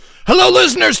Hello,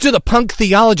 listeners, to the Punk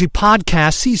Theology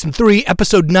Podcast, Season 3,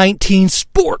 Episode 19,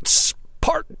 Sports,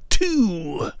 Part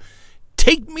 2.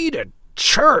 Take me to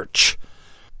church.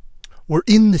 We're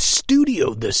in the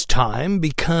studio this time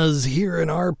because here in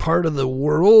our part of the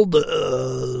world,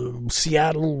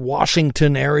 Seattle,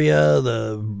 Washington area,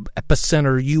 the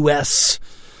epicenter U.S.,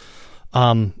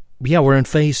 we're in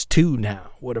Phase 2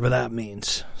 now, whatever that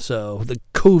means. So the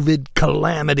COVID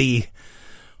calamity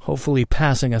hopefully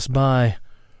passing us by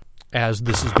as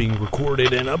this is being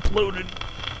recorded and uploaded.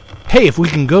 Hey, if we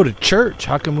can go to church,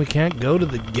 how come we can't go to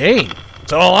the game?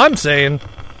 That's all I'm saying.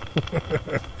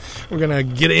 We're going to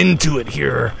get into it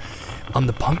here on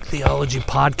the Punk Theology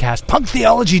Podcast.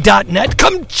 Punktheology.net.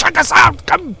 Come check us out.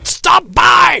 Come stop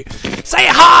by. Say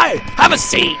hi. Have a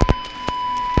seat.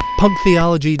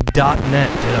 Punktheology.net.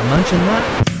 Did I mention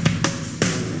that?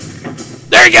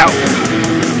 There you go.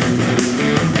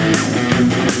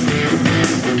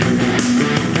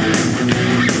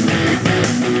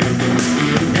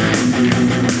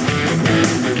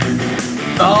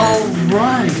 All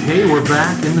right. Hey, we're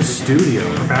back in the studio.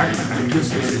 We're back.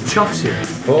 This is Chuck's here.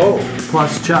 Oh.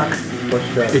 Plus Chuck. What's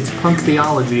Chuck? It's Punk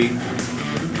Theology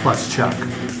plus Chuck.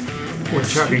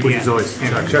 What's Chuck Which is always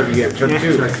Chuck. Chuck again. Chuck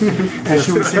too. And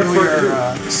should we say we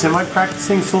are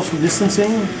semi-practicing social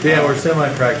distancing? Yeah, we're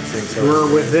semi-practicing. So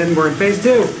We're in phase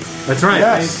 2. that's right.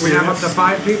 Yes. We have up to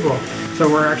 5 people. So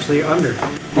we're actually under.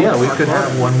 Yeah, we could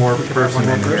have one more person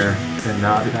in here and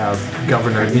not have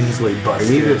Governor Inslee bust. I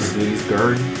need a sneeze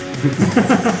guard.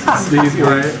 Sneeze,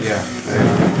 right? Yeah.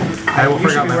 I will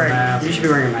bring out my mask. You should be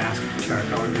wearing a mask, Chuck.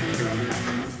 I want to make sure you're wearing a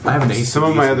mask. I have an Some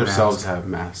of my other mask. selves have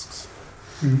masks.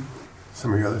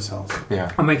 Some of your other selves.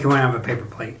 Yeah. I'll make you one out of a paper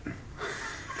plate.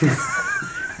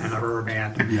 And a rubber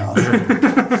band. Yeah.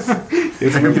 We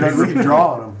can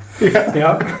draw on them. Yep.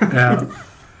 Yeah.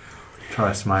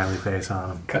 Try a smiley face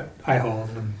on him. Cut eye holes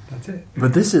and that's it.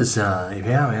 But this is,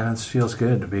 man, it feels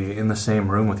good to be in the same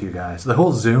room with you guys. The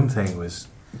whole Zoom thing was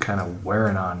kind of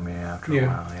wearing on me after a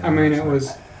while. You know? I mean, it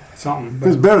was something. It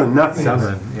was better than nothing.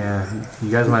 Something, yeah. You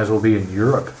guys might as well be in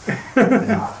Europe.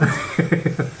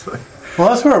 Well,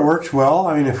 that's where it works well.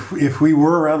 I mean, if we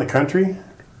were around the country,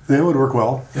 then it would work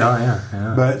well. Oh, yeah.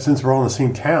 But since we're all in the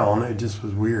same town, it just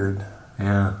was weird.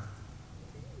 Yeah.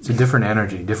 It's a different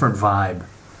energy, different vibe.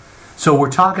 So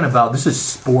we're talking about, this is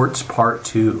Sports Part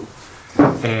 2.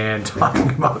 And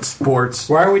talking about sports.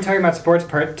 Why are we talking about sports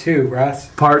part 2, Russ?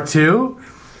 Part 2?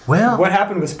 Well, What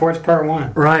happened with sports part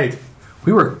 1? right.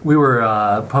 We were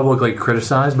publicly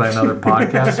criticized by another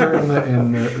podcaster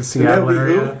in the Seattle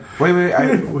area. Wait.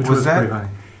 Which Was pretty that? funny.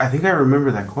 I think I remember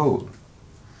that quote.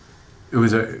 It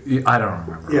was I don't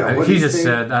remember. Yeah, what he did you just say?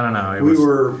 said, I don't know. We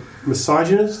were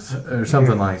misogynists? or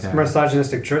something like that.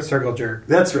 Misogynistic circle jerk.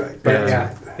 That's right. But Yeah.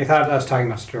 yeah, he thought us talking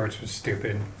about sports was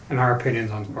stupid, and our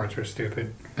opinions on sports were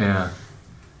stupid. Yeah.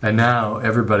 And now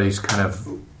everybody's kind of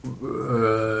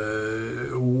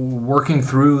working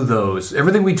through those.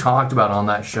 Everything we talked about on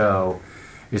that show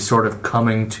is sort of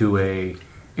coming to a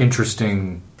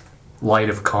interesting light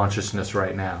of consciousness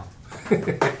right now.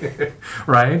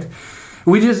 Right?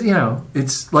 We just,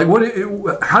 it's like,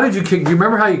 how did you kick, do you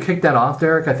remember how you kicked that off,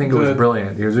 Derek? I think it was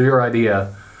brilliant. It was your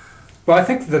idea. Well, I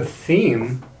think the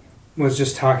theme was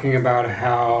just talking about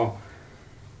how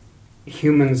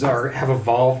humans have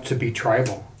evolved to be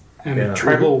tribal. And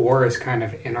tribal war is kind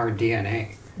of in our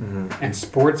DNA. Mm-hmm. And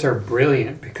sports are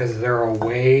brilliant because they're a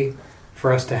way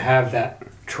for us to have that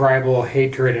tribal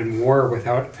hatred and war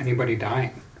without anybody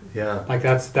dying. Yeah. Like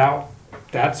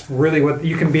that's really what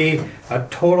you can be, a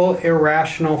total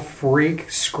irrational freak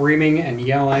screaming and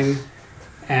yelling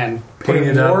and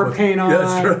putting war paint on.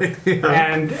 That's right.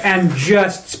 Yeah. And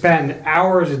just spend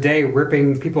hours a day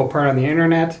ripping people apart on the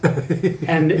internet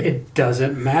and it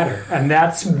doesn't matter. And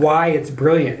that's why it's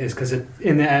brilliant, is because at the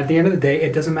end of the day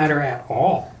it doesn't matter at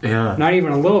all. Yeah. Not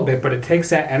even a little bit, but it takes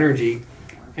that energy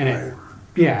and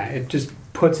it just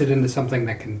puts it into something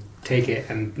that can take it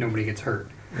and nobody gets hurt.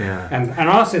 Yeah. And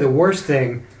honestly, the worst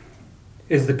thing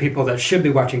is the people that should be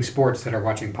watching sports that are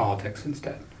watching politics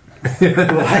instead.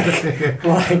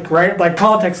 Like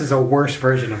politics is a worse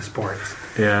version of sports.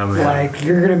 Yeah, man. Like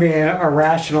you're going to be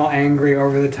irrational, angry,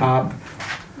 over the top,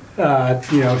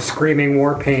 screaming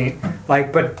war paint. I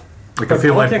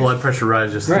feel my blood pressure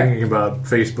rise just thinking about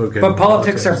Facebook. But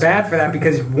politics are bad for that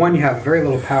because one, you have very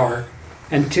little power,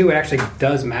 and two, it actually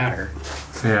does matter.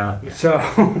 Yeah. So,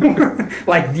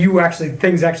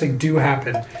 things actually do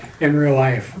happen in real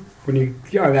life when you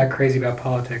are that crazy about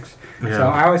politics. Yeah. So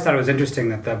I always thought it was interesting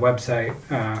that the website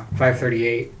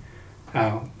 538,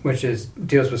 which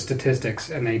deals with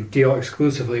statistics, and they deal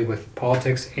exclusively with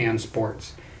politics and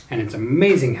sports, and it's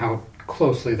amazing how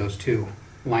closely those two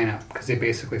line up because they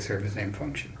basically serve the same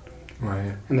function.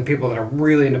 Right. And the people that are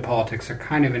really into politics are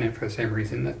kind of in it for the same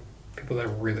reason that people that are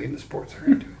really into sports are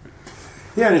into it.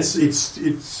 Yeah, and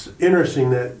it's interesting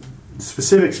that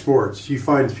specific sports, you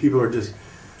find people are just,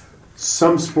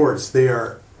 some sports, they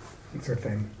are It's their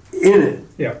thing. in it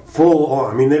Yeah. full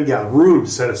on. I mean, they've got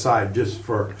rooms set aside just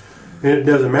for, and it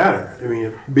doesn't matter. I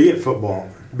mean, be it football,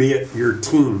 be it your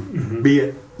team, be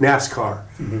it NASCAR,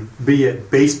 be it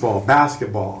baseball,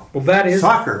 basketball, Well, that is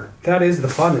soccer. That is the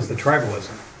fun, is the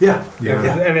tribalism. Yeah. Yeah.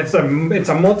 And it's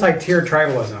a multi-tiered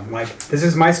tribalism. Like, this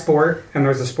is my sport, and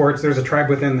there's a tribe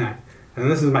within that. And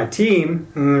this is my team,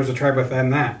 and then there's a tribe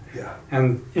within that. Yeah.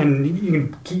 And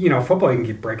you can, football, you can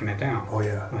keep breaking it down. Oh,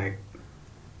 yeah. Like,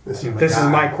 This this is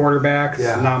my quarterback, this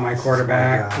Yeah. is not my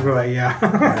quarterback. Yeah. Like, yeah.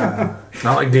 Yeah.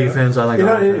 Not like defense. I like You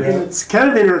know, offense. and it's kind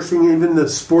of interesting, even the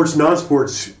sports,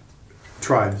 non-sports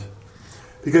tribes,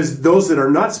 because those that are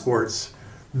not sports,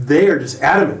 they are just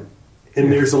adamant,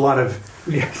 and there's a lot of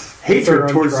Yes. Their hatred own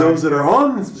towards tribe. those that are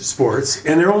on sports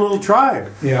and their own little tribe.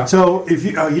 Yeah. So if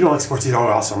you you don't like sports, you know,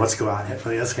 awesome, let's go out,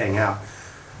 let's hang out.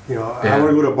 You know, I Yeah.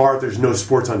 want to go to a bar if there's no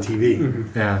sports on TV.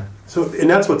 Yeah. So, and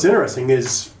that's what's interesting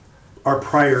is our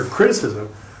prior criticism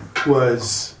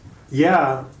was,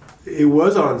 yeah, it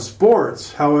was on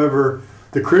sports. However,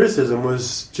 the criticism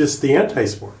was just the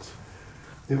anti-sports.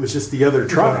 It was just the other But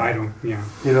tribe, I don't, yeah.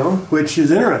 you know, which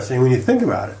is interesting when you think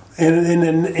about it.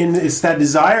 And it's that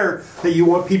desire that you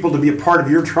want people to be a part of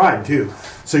your tribe too.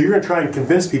 So you're going to try and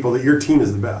convince people that your team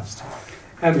is the best.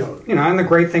 And, and the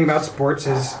great thing about sports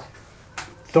is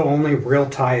the only real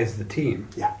tie is the team.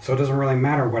 Yeah. So it doesn't really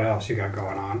matter what else you got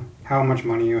going on, how much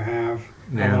money you have,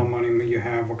 Yeah. how little money you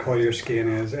have, what color your skin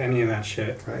is, any of that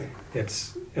shit. Right.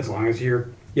 It's as long as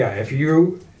if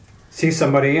you see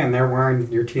somebody and they're wearing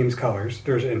your team's colors,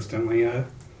 there's instantly a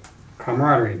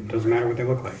camaraderie. It doesn't matter what they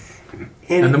look like.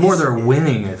 And the more it's- they're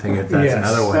winning, I think that's Yes,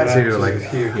 another one that's too. Like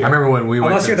huge. I remember when we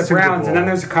went Unless to you're the Super Browns, and then Bowl.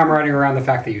 there's a camaraderie around the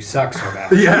fact that you suck so bad.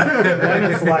 Yeah.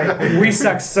 And it's like, we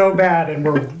suck so bad and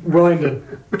we're willing to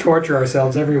torture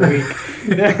ourselves every week.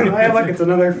 Hey, look, it's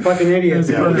another fucking idiot.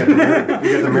 Yeah, we got the that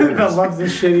Mariners. loves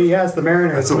this shitty. Yes, the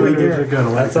Mariners. That's what we do.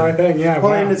 That's our thing, yeah.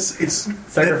 Well, wow. and it's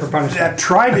Sucker for punishment. that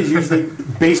tribe is usually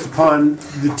based upon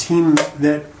the team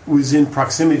that was in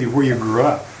proximity to where you grew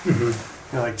up.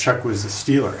 You know, like Chuck was the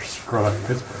Steelers growing up in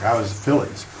Pittsburgh. I was the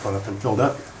Phillies growing up in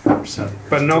Philadelphia. For 7 years.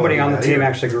 But nobody on the Yeah, team yeah.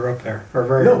 actually grew up there. Or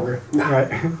very No.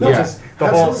 right. No, Which is the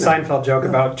whole absolutely. Seinfeld joke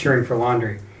about cheering for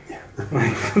laundry.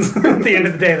 Like, at the end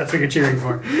of the day, that's what you're cheering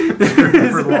for.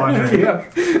 For laundry. Yeah.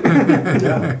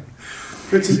 Yeah.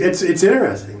 It's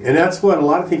interesting, and that's what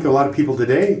I think a lot of people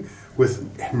today, with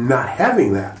not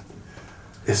having that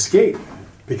escape,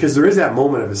 because there is that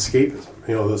moment of escapism.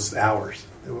 You know, those hours.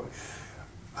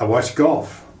 I watch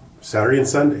golf Saturday and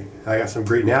Sunday. I got some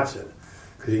great naps in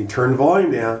because you can turn the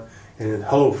volume down, and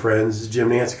hello friends, Jim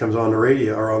Nance comes on the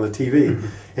radio or on the TV,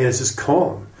 and it's just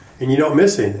calm, and you don't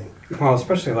miss anything. Well,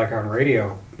 especially like on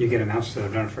radio, you get announcers that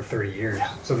have done it for 30 years.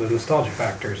 So the nostalgia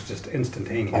factor is just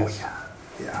instantaneous.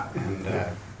 Yeah. And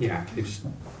you just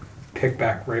pick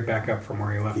right back up from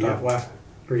where you left Yeah. off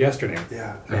yesterday.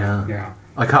 Yeah. Yeah. Yeah.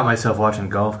 I caught myself watching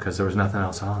golf because there was nothing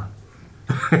else on.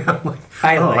 I'm like,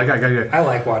 I I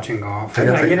like watching golf. don't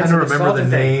get into remember the nostalgia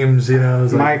thing. names, you know. I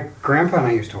was like, My grandpa and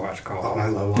I used to watch golf. Oh, I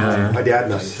love Yeah, yeah. My dad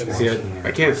and I Just used to See, watch.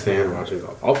 I can't stand watching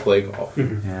golf. I'll play golf,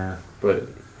 yeah. but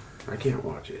I can't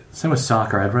watch it. Same with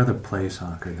soccer. I'd rather play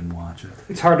soccer than watch it.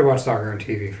 It's hard to watch soccer on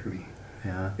TV for me.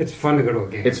 Yeah. It's fun to go to a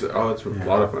game. It's a lot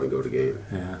of fun to go to game.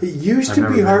 Yeah. It used I've to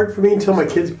never be been. hard for me until my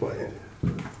kids played.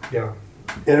 yeah.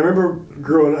 And I remember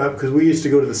growing up, because we used to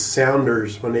go to the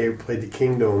Sounders when they played the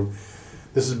Kingdom.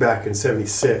 This is back in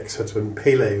 '76. That's when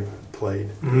Pele played.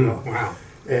 You know. Wow.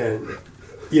 And,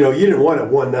 you didn't want a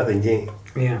 1-0 game.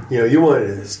 Yeah. You wanted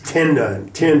it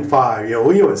 10-0, 10-5. You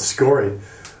wanted scoring.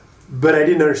 But I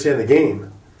didn't understand the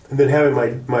game. And then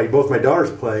having both my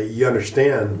daughters play, you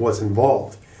understand what's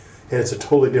involved. And it's a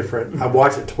totally different. I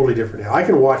watch it totally different now.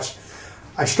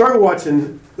 I started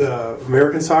watching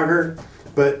American soccer,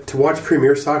 but to watch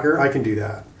Premier Soccer, I can do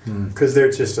that. Because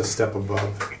they're just a step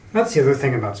above. That's the other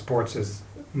thing about sports is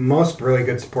most really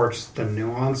good sports, the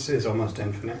nuance is almost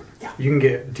infinite. Yeah. You can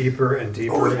get deeper and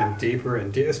deeper Oh, yeah. and deeper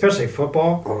and deeper, especially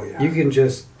football. Oh, yeah.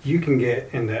 You can get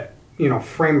into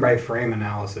frame by frame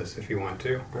analysis if you want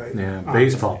to. Right? Yeah. On-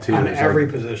 Baseball too. on is every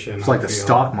like, position. it's on like the field.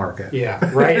 stock market. Yeah,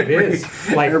 right. It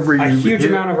is like every a huge hit-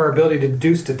 amount of our ability to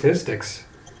do statistics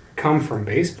come from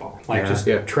baseball, like Yeah. just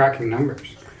Yeah. tracking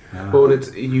numbers. Yeah. Well,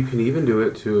 you can even do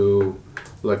it to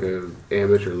like a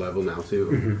amateur level now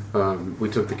too. We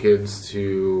took the kids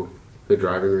to the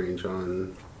driving range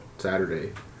on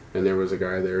Saturday, and there was a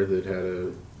guy there that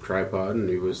had tripod, and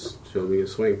he was showing me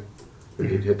his swing. And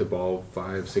he'd hit the ball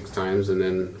 5-6 times, and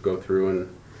then go through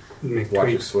and Make watch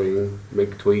tweaks. his swing,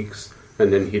 make tweaks,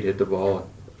 and then he'd hit the ball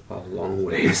a long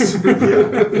ways.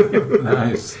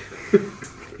 Nice.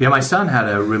 Yeah, my son had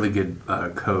a really good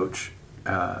coach,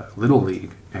 Little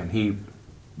League, and he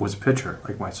was a pitcher.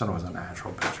 Like, my son was a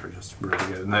natural pitcher, just really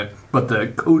good. But the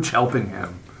coach helping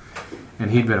him, and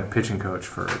he'd been a pitching coach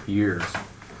for years.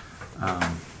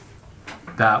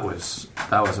 That was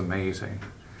amazing.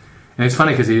 And it's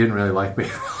funny because he didn't really like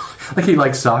baseball. Like, he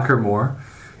liked soccer more.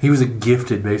 He was a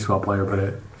gifted baseball player,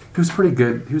 but he was pretty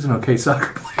good. He was an okay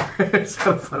soccer player. It's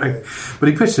kind of funny. But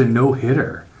he pitched a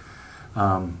no-hitter.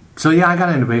 So, yeah, I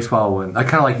got into baseball when... I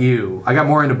kind of like you. I got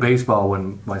more into baseball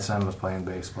when my son was playing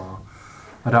baseball.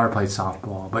 My daughter played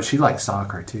softball, but she liked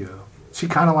soccer, too. She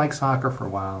kind of liked soccer for a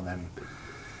while, and then...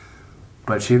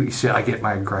 But I get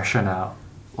my aggression out.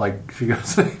 Like, she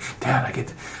goes, Dad, I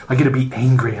get to be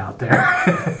angry out there.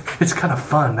 It's kind of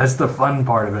fun. That's the fun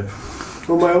part of it.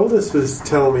 Well, my oldest was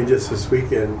telling me just this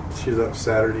weekend, she was up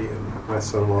Saturday, and my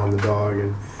son-in-law and the dog,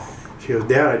 and she goes,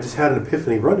 Dad, I just had an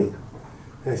epiphany running.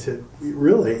 And I said,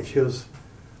 really? And she goes,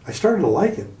 I started to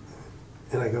like it.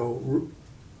 And I go,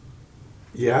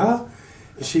 yeah?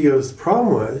 And she goes, the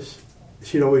problem was,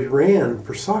 she'd always ran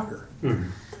for soccer. Mm-hmm.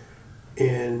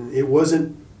 And it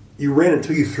wasn't, you ran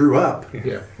until you threw up.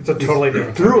 Yeah. It's a totally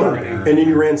different Threw up, running. and then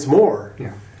you ran some more.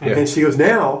 Yeah. Yeah. And she goes,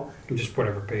 now, Just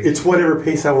whatever pace. it's whatever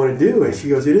pace I want to do. And she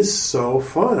goes, it is so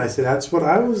fun. I said, that's what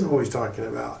I was always talking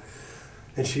about.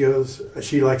 And she goes,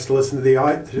 she likes to listen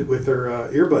to with her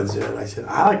earbuds in. I said,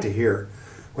 I like to hear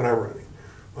when I'm running.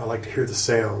 I like to hear the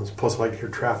sounds. Plus, I like to hear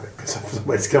traffic. Because if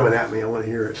somebody's coming at me, I want to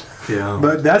hear it. Yeah.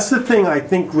 But that's the thing I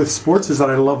think with sports is that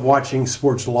I love watching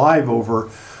sports live over,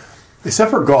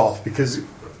 except for golf. Because,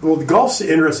 well, the golf's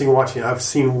interesting watching. I've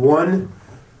seen one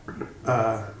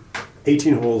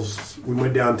 18 holes. We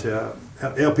went down to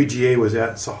LPGA was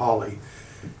at Sahalee,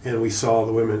 and we saw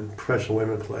the professional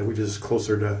women play, which is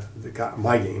closer to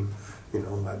my game. You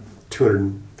know, about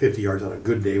 250 yards on a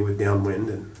good day with downwind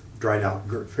and dried out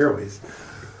fairways.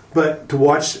 But to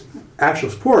watch actual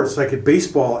sports, like at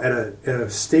baseball at a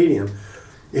stadium,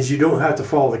 is you don't have to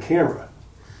follow the camera,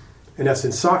 and that's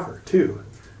in soccer too.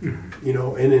 Mm-hmm. You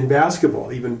know, and in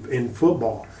basketball, even in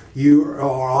football, you are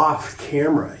off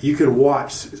camera. You can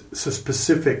watch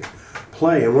specific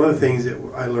play. And one of the things that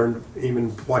I learned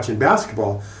even watching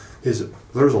basketball is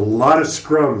there's a lot of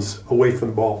scrums away from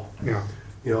the ball. Yeah.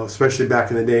 You know, especially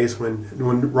back in the days when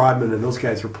Rodman and those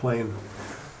guys were playing.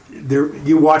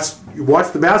 You watch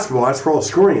the basketball, that's where all the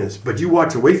scoring is. But you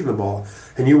watch away from the ball,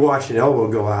 and you watch an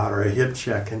elbow go out or a hip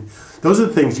check, and those are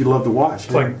the things you love to watch.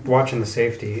 It's like watching the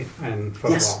safety in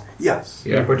football. Yes.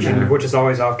 Yeah. Which is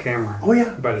always off camera. Oh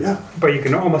yeah. But you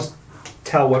can almost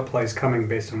tell what play's coming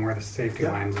based on where the safety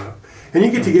lines up. And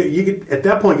you get at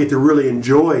that point get to really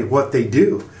enjoy what they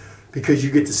do, because you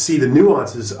get to see the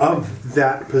nuances of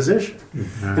that position.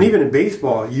 Mm-hmm. And even in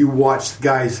baseball, you watch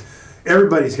guys.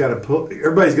 Everybody's got a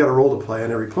role to play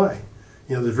on every play.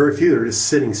 You know, there's very few that are just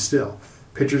sitting still.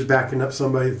 Pitchers backing up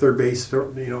somebody, third base.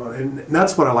 You know, and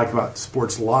that's what I like about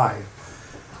sports live.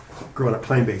 Growing up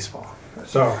playing baseball.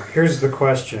 So here's the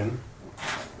question: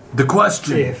 The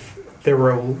question. If there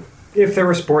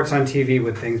were sports on TV,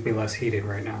 would things be less heated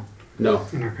right now No.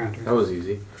 in our country? That was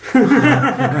easy.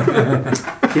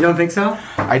 You don't think so?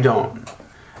 I don't.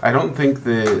 I don't think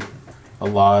that a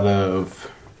lot of...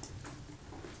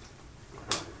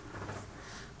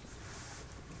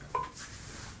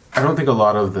 I don't think a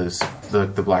lot of this, the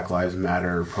Black Lives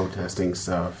Matter protesting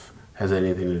stuff has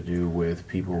anything to do with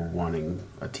people wanting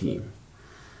a team.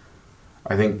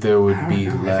 I think there would be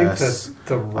less... I think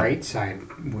the right side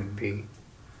would be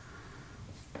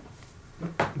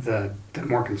the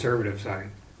more conservative side.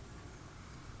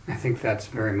 I think that's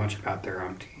very much about their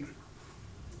own team.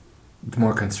 The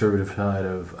more conservative side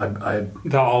of...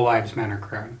 The All Lives Matter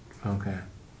crowd. Okay.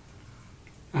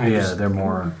 They're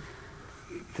more...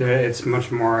 It's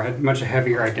much a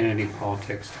heavier identity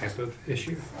politics type of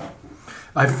issue.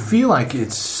 I feel like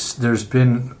there's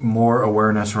been more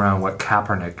awareness around what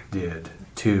Kaepernick did,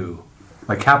 too.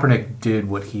 Like, Kaepernick did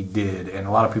what he did, and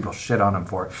a lot of people shit on him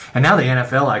for it. And now the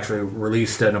NFL actually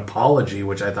released an apology,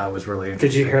 which I thought was really interesting.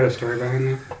 Did you hear the story behind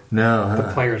that? No.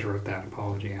 The players wrote that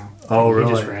apology out. Oh, really?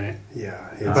 He just read it.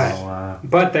 Yeah.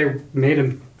 But they made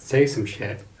him say some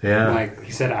shit. Yeah. Like,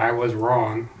 he said, I was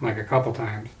wrong, like a couple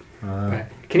times. But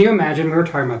can you imagine, we were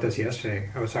talking about this yesterday,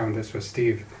 I was talking this with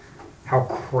Steve, how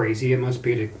crazy it must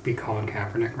be to be calling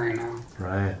Kaepernick right now.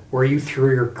 Right. Where you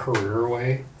threw your career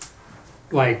away.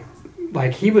 Like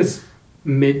he was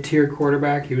mid-tier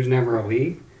quarterback, he was never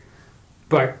elite,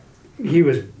 but he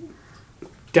was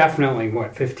definitely,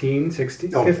 what, 15,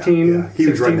 16? Oh, 15, yeah. He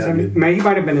was 16, right in that 17? mid- He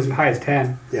might have been as high as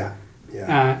 10. Yeah.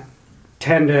 Yeah.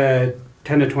 10 to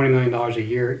 $20 million a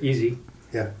year, easy.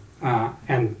 Yeah.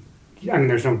 And I mean,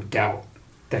 there's no doubt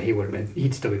that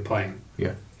he'd still be playing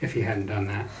Yeah. if he hadn't done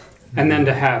that. And then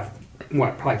to have,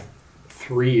 probably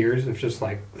 3 years of just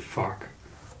like, fuck,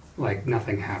 like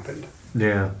nothing happened.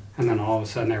 Yeah. And then all of a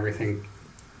sudden everything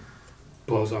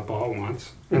blows up all at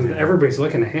once. And everybody's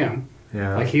looking at him.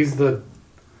 Yeah. Like he's the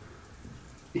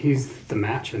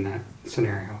match in that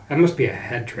scenario. That must be a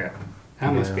head trip.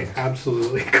 That must be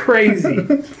absolutely crazy.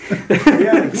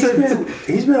 Yeah,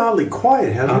 he's been oddly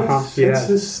quiet, hasn't he? Since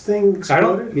this thing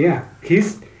exploded.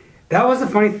 That was the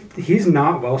funny. He's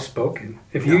not well spoken.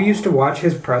 If you used to watch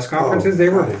his press conferences, they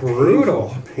were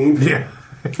brutal. Painful. Yeah.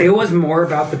 It was more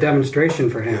about the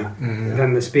demonstration for him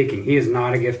than the speaking. He is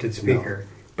not a gifted speaker,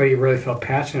 but he really felt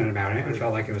passionate about it and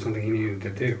felt like it was something he needed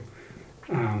to do.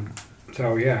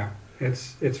 So yeah,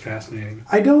 it's fascinating.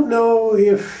 I don't know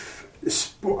if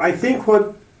I think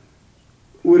what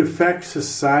would affect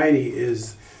society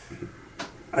is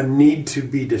a need to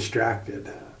be distracted.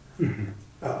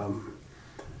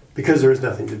 Because there is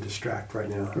nothing to distract right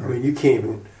now. I mean, you can't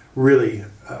even really,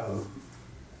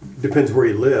 depends where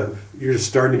you live, you're just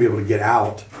starting to be able to get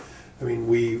out. I mean,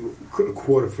 we,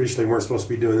 quote, officially weren't supposed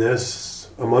to be doing this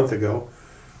a month ago.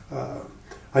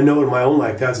 I know in my own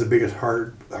life, that's the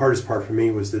hardest part for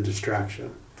me was the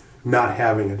distraction. Not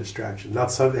having a distraction.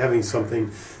 Not having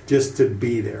something just to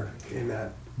be there in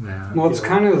that. Yeah. Well, it's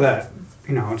kind of that,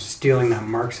 stealing that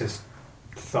Marxist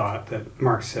thought that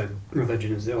Marx said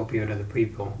religion is the opiate of the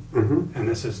people. Mm-hmm.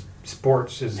 And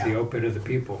sports is the opiate of the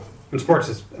people. And sports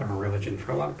is a religion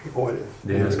for a lot of people Oh, it is.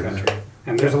 in this country.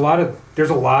 And there's a lot of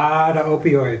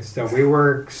opioids that we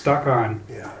were stuck on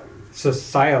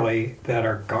societally that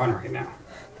are gone right now.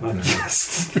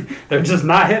 They're just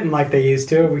not hitting like they used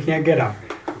to. We can't get them.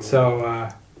 So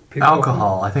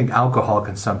alcohol. I think alcohol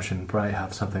consumption probably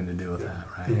have something to do with that,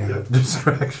 right? Yeah.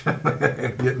 Distraction,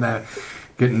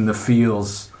 getting the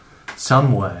feels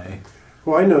some way.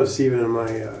 Well, I noticed even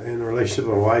in relationship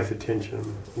with my wife,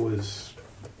 attention was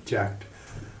jacked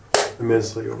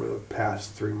immensely over the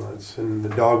past 3 months, and the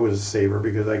dog was a saver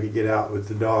because I could get out with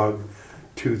the dog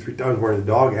 2-3 times. I was wearing the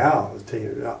dog out. I was taking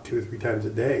it out 2 or 3 times a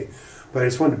day, but I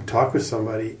just wanted to talk with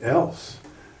somebody else.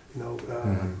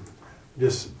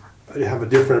 Just have a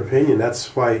different opinion.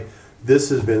 That's why this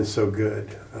has been so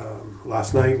good.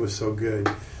 Last night was so good.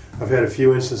 I've had a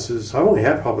few instances. I've only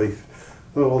had probably,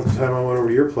 all the time I went over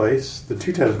to your place, the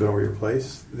 2 times I've been over to your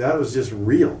place, that was just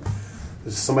real.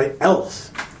 It's somebody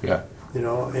else. Yeah.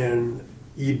 And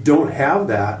you don't have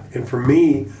that. And for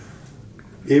me,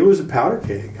 it was a powder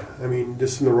keg. I mean,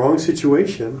 just in the wrong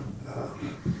situation,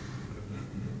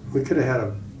 we could have had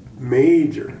a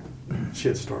major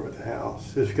shitstorm at the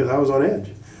house just because I was on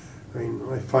edge. I mean,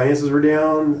 my finances were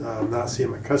down. I'm not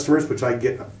seeing my customers, which I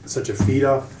get such a feed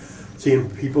off. Seeing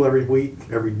people every week,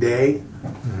 every day.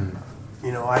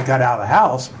 I got out of the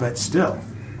house, but still.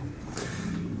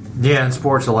 Yeah, and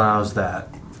sports allows that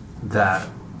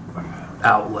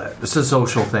outlet. It's a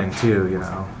social thing too,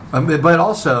 But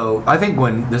also, I think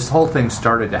when this whole thing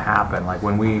started to happen, like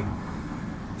when we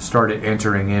started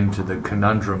entering into the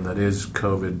conundrum that is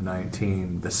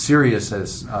COVID-19, the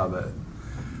seriousness of it,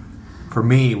 for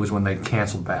me, was when they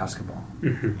canceled basketball.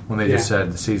 When they just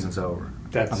said the season's over.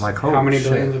 I'm like, holy how many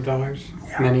shit. billions of dollars?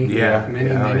 Many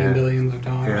billions of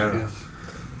dollars. Yeah. Yes.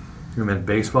 And then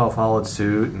baseball followed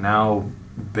suit, and now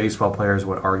baseball players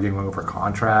would arguing over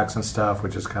contracts and stuff,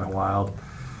 which is kind of wild.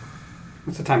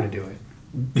 It's the time to do it.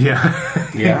 Yeah.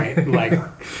 Right? Like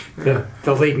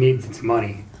the league needs its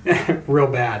money real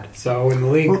bad. So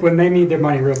when they need their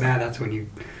money real bad, that's when you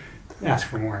ask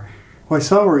for more. Well, I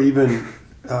saw where even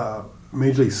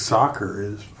Major League Soccer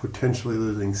is potentially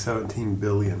losing $17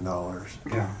 billion.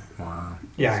 Yeah. Wow.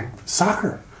 Yeah.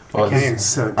 Soccer. Well, I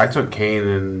I took Kane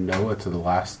and Noah to the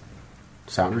last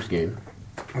Sounders game.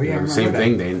 Oh yeah. Same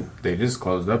thing. They just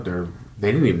closed up their.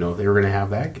 They didn't even know if they were going to have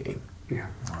that game. Yeah.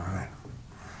 All right.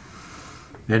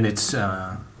 And it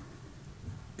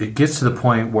gets to the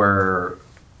point where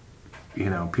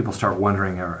people start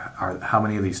wondering are how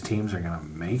many of these teams are going to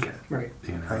make it. Right.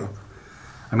 Right.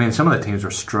 I mean, some of the teams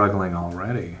are struggling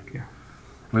already. Yeah.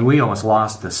 I mean, we almost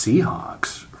lost the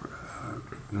Seahawks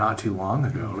not too long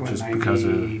ago, just because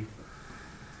of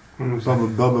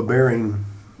Bubba Bearing.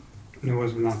 It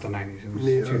was not the 90s. It was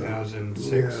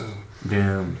 2006.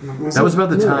 Yeah. That was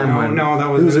about the time when... No, that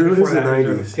was early before that.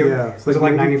 90s. Yeah. Was it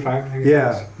like 95?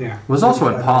 Yeah. Yeah. It was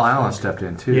also when Paul Allen stepped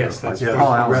in, too. Yes, that's Paul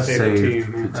right. Allen Saved the saved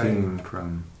team, the team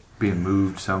from being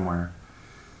moved somewhere.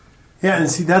 Yeah, and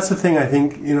see, that's the thing. I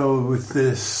think with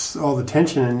this, all the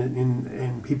tension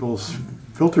in people's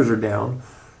filters are down.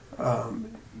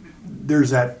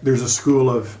 There's a school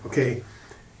of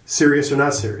serious or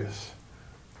not serious,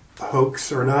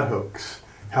 hoax or not hoax.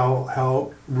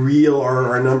 How real are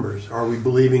our numbers? Are we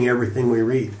believing everything we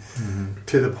read?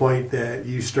 To the point that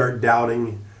you start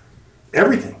doubting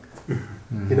everything,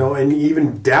 and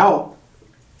even doubt.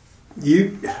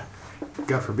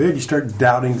 God forbid, you start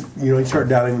doubting. You start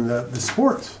doubting the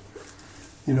sports.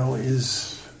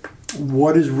 Is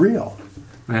what is real?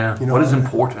 Yeah. What is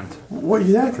important? What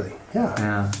exactly? Yeah.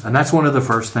 Yeah, and that's one of the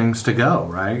first things to go.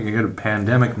 Right? You go to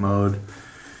pandemic mode.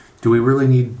 Do we really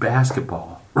need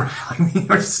basketball? I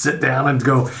mean, or sit down and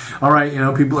go. All right,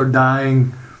 people are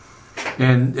dying,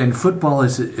 and football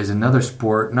is another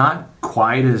sport, not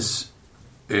quite as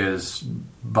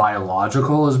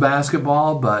biological as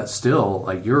basketball, but still,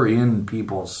 like, you're in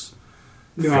people's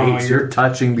face. You're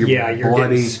touching your you're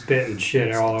bloody getting spit and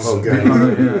shit all over. Oh, good.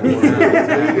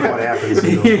 What happens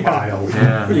in those piles?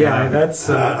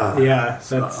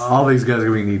 That's all these guys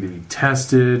we need to be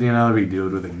tested. We do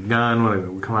it with a gun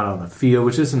when we come out on the field,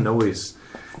 which isn't always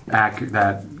accurate.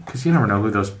 That because you never know who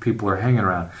those people are hanging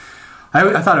around.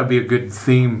 I thought it would be a good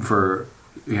theme for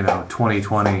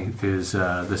 2020 is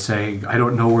the saying, "I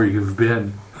don't know where you've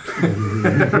been." I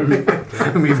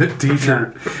mean, the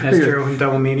T-shirt. That's true.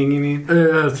 Double meaning, you mean?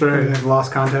 Yeah, that's right. I've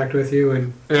lost contact with you,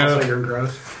 and also you're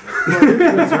gross.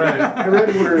 That's right. I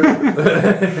read where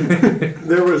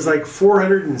there was like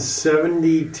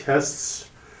 470 tests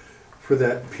for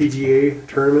that PGA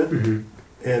tournament,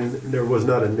 and there was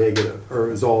not a negative,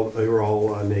 or they were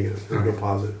all negatives. There were no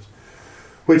positives,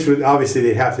 which would obviously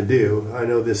they'd have to do. I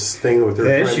know this thing with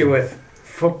the issue with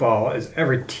football is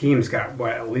every team's got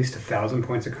at least 1,000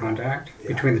 points of contact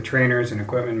between the trainers and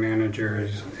equipment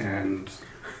managers and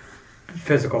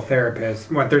physical therapists.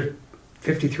 There's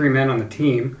 53 men on the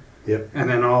team, and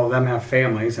then all of them have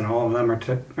families, and all of them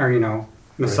are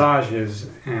massages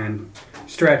and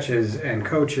stretches and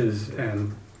coaches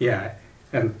and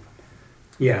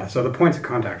so the points of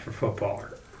contact for football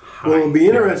are high. Well, it'll be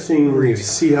interesting to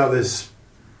see how this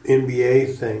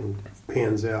NBA thing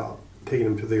pans out. Taking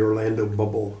them to the Orlando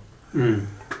bubble. They're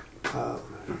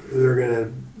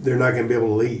not going to be able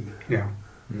to leave. Yeah,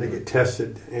 they get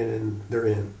tested and they're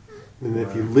in. And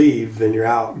if you leave, then you're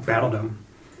out. Battle Dome.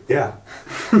 Yeah.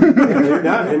 They're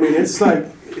not. I mean, it's like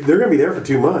they're going to be there for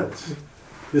 2 months,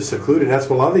 just secluded. And that's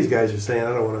what a lot of these guys are saying.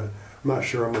 I'm not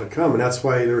sure I'm going to come, and that's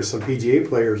why there were some PGA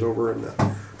players over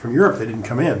from Europe that didn't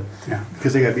come in. Yeah.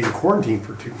 Because they got to be in quarantine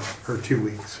for 2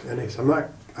 weeks, and they said, my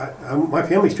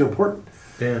family's too important.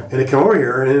 Yeah. And they come over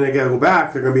here, and then they got to go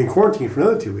back. They're going to be in quarantine for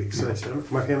another 2 weeks. And I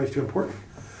said, my family's too important.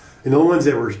 And the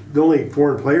only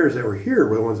foreign players that were here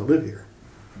were the ones that live here.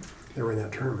 They were in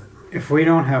that tournament. If we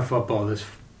don't have football this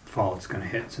fall, it's going to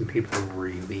hit some people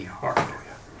really hard.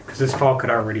 Because this fall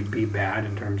could already be bad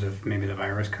in terms of maybe the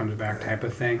virus comes back type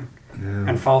of thing. Yeah.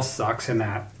 And fall sucks in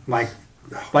that. Like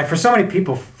for so many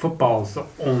people, football is the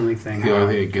only thing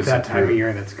that time of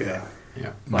year that's good.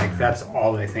 Yeah, that's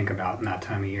all they think about in that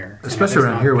time of year, especially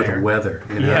around here with the weather.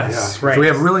 Yes, right. So we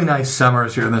have really nice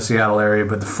summers here in the Seattle area,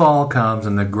 but the fall comes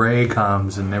and the gray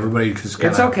comes, and everybody just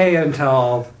it's okay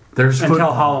until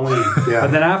Halloween. Yeah.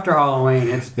 But then after Halloween,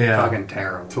 it's fucking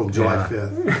terrible. Until July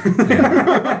 5th.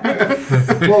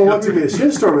 Well, what's going to be a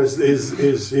shitstorm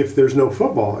is if there's no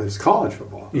football, it's college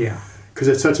football. Yeah, because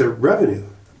it's such a revenue.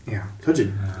 Yeah, for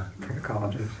the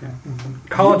colleges. Yeah,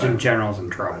 college in general is in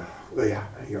trouble. Yeah,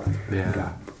 you're right.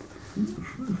 Yeah.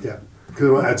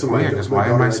 Because why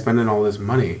am I spending all this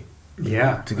money?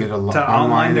 Yeah, to get a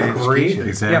online degree.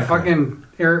 Exactly. Yeah, fucking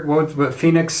Eric. What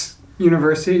Phoenix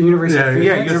University of Phoenix,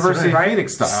 University of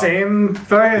Phoenix style. Same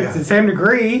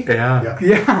degree. Yeah.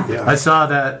 I saw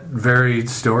that very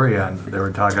story they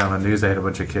were talking on the news. They had a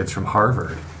bunch of kids from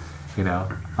Harvard.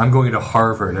 I'm going to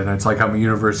Harvard, and it's like I'm a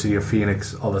University of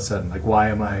Phoenix all of a sudden. Like, why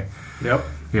am I? Yep.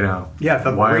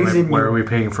 Why are we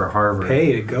paying for Harvard?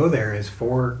 Pay to go there is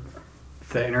for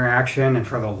the interaction and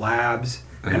for the labs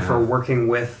and for working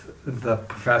with the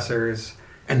professors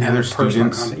and the other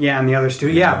students. And the other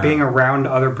students. Yeah, being around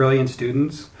other brilliant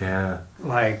students. Yeah.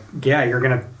 You're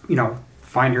gonna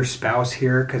find your spouse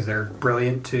here because they're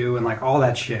brilliant too, and all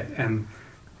that shit. And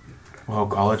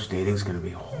college dating's gonna be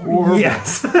horrible.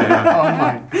 Yes.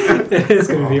 It is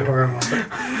gonna be horrible.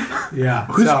 Yeah.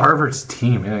 Who's Harvard's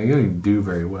team? You don't do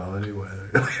very well anyway.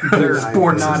 They're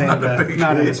sports not in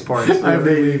the sports.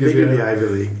 They get the Ivy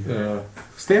League. Yeah.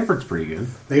 Stanford's pretty good.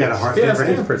 They got a hard.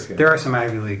 Stanford's good. There are some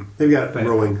Ivy League. They've got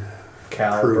rowing.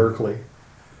 Cal, Berkeley.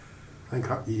 I think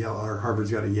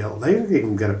Harvard's got a Yale. They've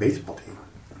even got a baseball team.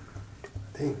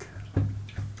 I think.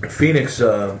 Phoenix,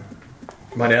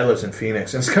 my dad lives in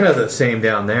Phoenix, and it's kind of the same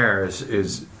down there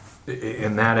is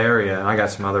in that area. And I got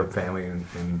some other family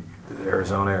in the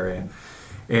Arizona area.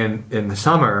 And in the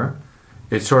summer,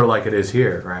 it's sort of like it is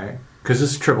here, right? Because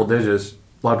this is triple digits.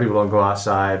 A lot of people don't go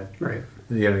outside. Right.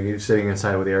 You know, you're sitting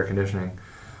inside with the air conditioning,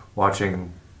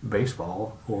 watching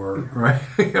baseball, or right,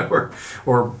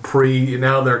 or pre.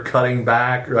 Now they're cutting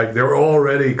back. Like they're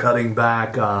already cutting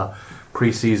back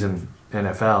preseason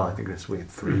NFL. I think this week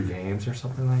 3 games or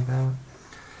something like that.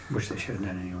 Which they should have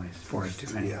done anyways. 4 is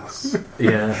too many. Yes.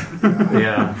 Yeah.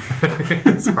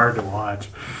 It's hard to watch.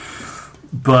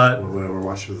 But Whatever,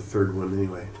 watch for the third one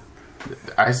anyway.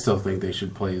 I still think they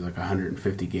should play like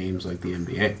 150 games like the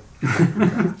NBA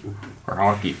or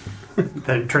hockey.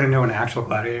 Then turn into an actual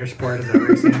gladiator sport, is that what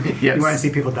you're saying? Yes. You want to see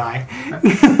people die?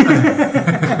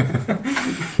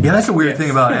 yeah, that's the weird thing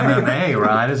about MMA,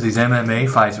 right? Is these MMA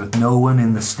fights with no one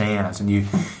in the stands, and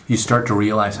you start to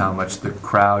realize how much the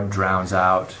crowd drowns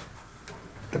out.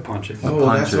 The punches. Oh,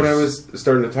 that's what I punches. was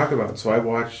starting to talk about. So I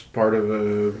watched part of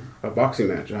a boxing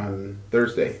match on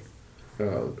Thursday.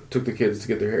 Took the kids to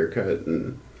get their hair cut,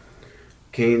 and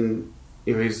Kane,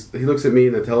 you know, he looks at me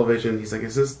in the television. He's like,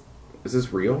 "Is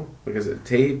this real? Like, is it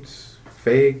taped?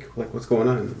 Fake? Like, what's going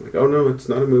on?" I'm like, "Oh no, it's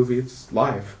not a movie. It's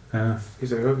live." Yeah.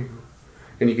 He's like, "Okay,"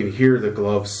 and you can hear the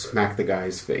glove smack the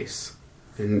guy's face,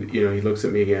 and you know, he looks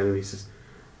at me again and he says,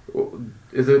 well,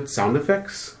 "Is it sound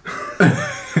effects?"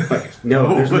 Like,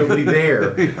 no, there's nobody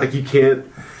there. Like, you can't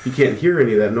hear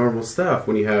any of that normal stuff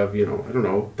when you have, you know, I don't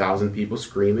know, 1,000 people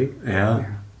screaming.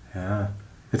 Yeah.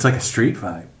 It's like a street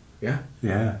fight. Yeah.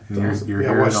 Yeah. It's awesome. You're Yeah,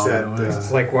 hearing watch all the that, noise.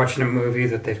 It's like watching a movie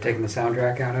that they've taken the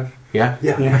soundtrack out of. Yeah.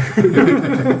 Yeah.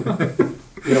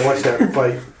 Watch that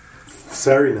fight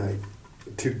Saturday night.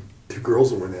 Two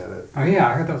girls went at it. Oh yeah,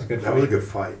 I heard that was a good That was a fight. good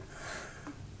fight.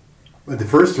 But the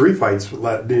first 3 fights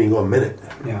didn't even go a minute.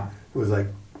 Yeah. It was like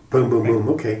boom, boom, boom.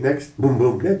 Okay, next. Boom,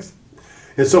 boom, next.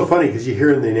 It's so funny because you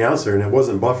hear the announcer, and it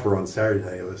wasn't Buffer on Saturday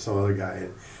night. It was some other guy,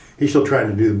 and he's still trying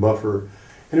to do the Buffer.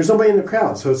 And there's nobody in the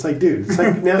crowd, so it's like, dude, it's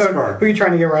like NASCAR. Who are you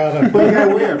trying to get riled up? When the guy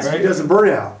wins, he does a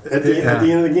burnout at the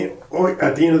end of the game, or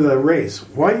at the end of the race.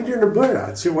 Why are you doing a burnout?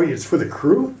 It's for the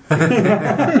crew,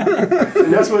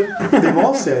 and that's what they've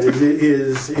all said. It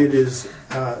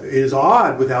is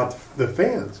odd without the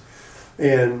fans,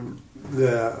 and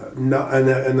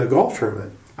the golf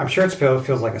tournament. I'm sure it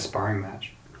feels like a sparring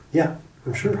match. Yeah,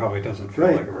 I'm sure. It probably doesn't feel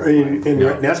Right, like a real and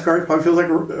fight. NASCAR probably feels like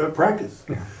a practice.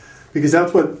 Yeah. Because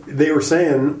that's what they were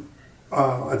saying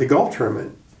at the golf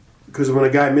tournament. Because when one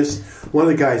of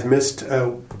the guys missed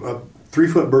a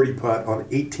 3-foot birdie putt on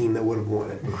 18 that would have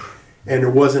won it, and there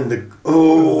wasn't the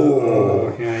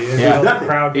Yeah. nothing.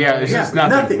 Crowd. Yeah, it's just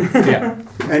nothing. Yeah.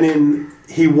 And then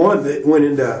he went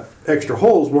into extra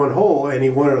holes, 1 hole, and he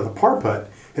won it with a par putt,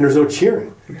 and there's no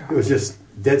cheering. It was just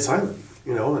dead silent,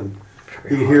 and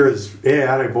you could hear his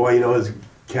atta boy, his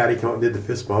caddy come up and did the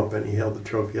fist bump, and he held the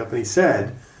trophy up, and he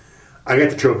said, "I got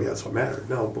the trophy. That's what mattered."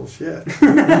 No bullshit. You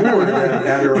weren't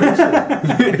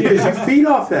at because you feed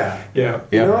off that. Yeah.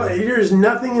 There's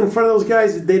nothing in front of those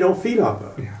guys that they don't feed off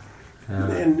of. Yeah.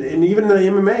 And even the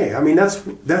MMA. I mean,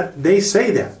 that they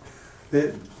say that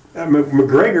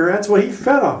McGregor. That's what he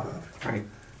fed off of. Right.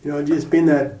 Just being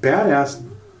that badass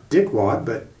dickwad.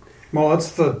 But Well,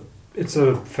 it's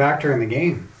a factor in the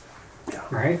game. Yeah.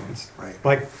 Right. It's Right.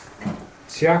 like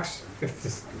Seahawks. If the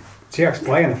Seahawks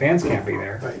play and the fans can't be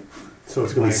there. right, so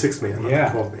it's going to be 6-man, not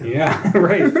Yeah. 12-man. Yeah.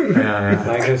 Right. Yeah.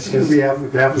 Like it's It's going just. to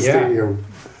be half the Yeah. stadium.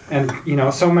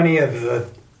 And so many of the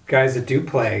guys that do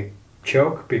play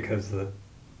choke because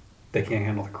they can't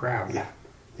handle the crowd. Yeah.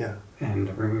 Yeah. And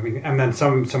then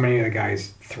so many of the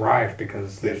guys thrive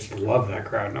because they just love that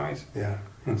crowd noise. Yeah.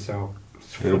 And so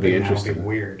It'll be that'll interesting.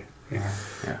 weird. Yeah.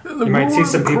 Yeah. You might see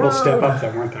some people step up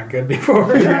that weren't that good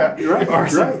before. Yeah, you're right. Or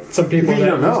you're right. some people You that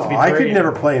don't used know. to be I could great.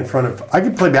 never play in front of. I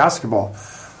could play basketball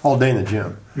all day in the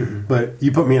gym, but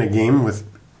you put me in a game with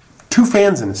 2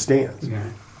 fans in the stands. Yeah.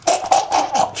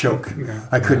 Choke. Okay.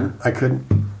 I couldn't.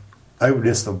 I would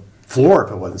miss the floor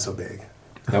if it wasn't so big.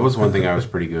 That was one thing I was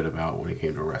pretty good about when it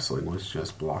came to wrestling, was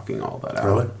just blocking all that out.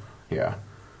 Really? Yeah.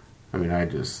 I mean, I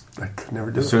could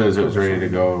never do as it. soon as it was ready to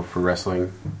go for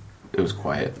wrestling, it was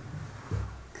quiet.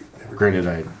 Granted,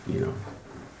 I,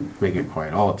 make it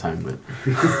quiet all the time, but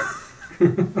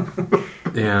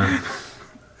Yeah.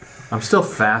 I'm still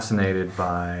fascinated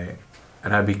by,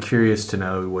 and I'd be curious to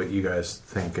know what you guys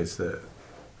think is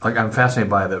I'm fascinated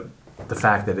by the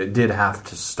fact that it did have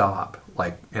to stop,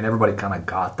 and everybody kind of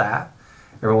got that.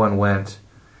 Everyone went,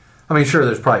 I mean, sure,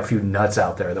 there's probably a few nuts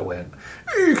out there that went,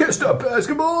 "Hey, you can't stop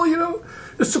basketball,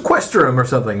 just sequester them or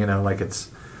something,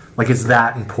 Like it's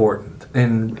that important.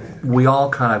 And we all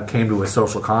kind of came to a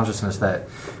social consciousness that,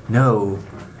 no,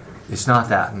 it's not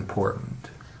that important.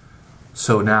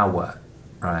 So now what?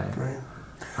 Right?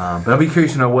 But I'd be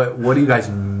curious to know, what do you guys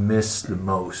miss the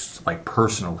most, like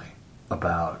personally,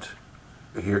 about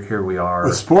here we are.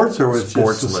 With sports or with just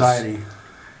sportsless. society?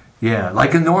 Yeah,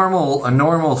 like a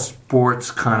normal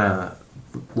sports kind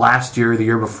of last year, the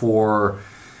year before.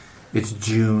 It's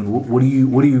June. What do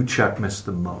you Chuck miss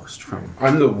the most from?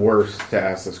 I'm the worst to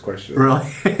ask this question. Really?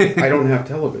 I don't have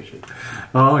television.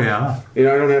 Oh yeah. I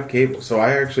don't have cable, so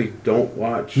I actually don't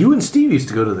watch. You and Steve used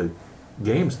to go to the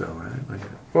games though, right? Like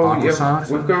Aqua Sox?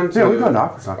 We've gone to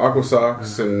Aqua Sox. Aqua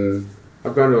Sox, and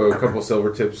I've gone to a couple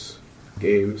Silver Tips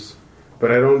games,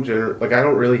 but I don't I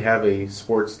don't really have a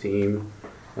sports team.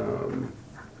 I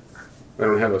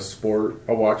don't have a sport.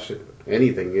 I'll watch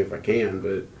anything if I can,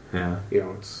 but Yeah.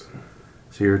 it's.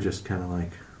 So you're just kind of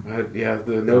like.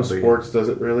 The no sports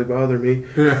doesn't really bother me.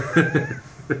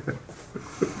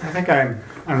 I think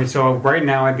so right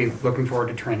now I'd be looking forward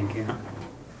to training camp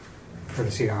for the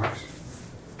Seahawks,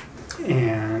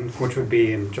 and which would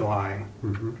be in July.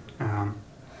 Mm-hmm.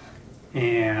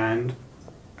 And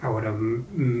I would have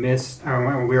missed, we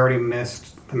already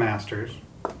missed the Masters,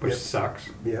 which sucks.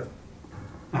 Yep.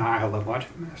 I love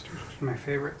watching the Masters. It's one of my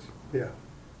favorites. Yeah.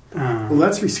 Well,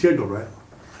 that's rescheduled, right?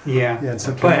 Yeah. Yeah, in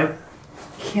September.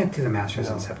 But you can't do the Masters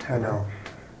in September.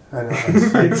 I know. It's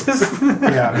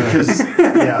because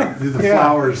the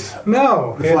flowers.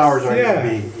 No, The flowers aren't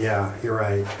going to be. Yeah, you're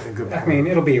right. A good point. I mean,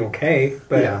 it'll be okay,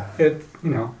 but Yeah.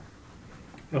 it'll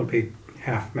be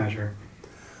half measure.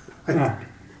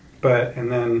 But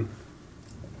and then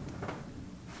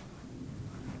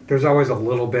there's always a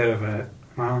little bit of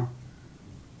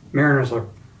Mariners will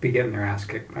be getting their ass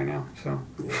kicked by now, so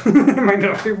it might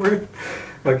not be worth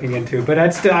looking into. But I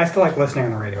still like listening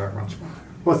on the radio every once in a while.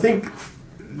 Well, I think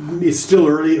it's still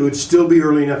early. It would still be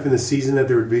early enough in the season that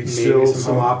there would be still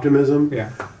some optimism.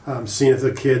 Yeah. Seeing if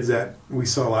the kids that we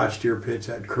saw last year pitch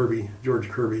at George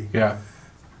Kirby,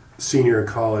 senior in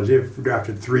college, they've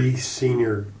drafted 3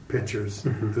 senior pitchers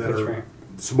that are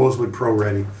supposedly pro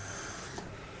ready.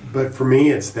 But for me,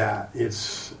 it's that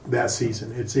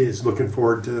season. It's looking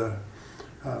forward to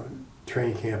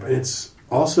training camp, and it's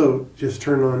also just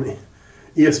turn on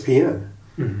ESPN.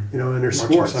 And there's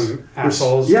sports. Some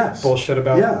assholes bullshit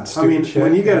about stupid shit.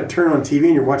 When you got to turn on TV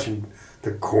and you're watching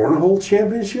the Cornhole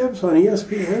Championships on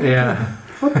ESPN,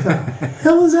 what the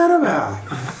hell is that about?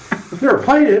 I've never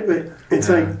played it, but it's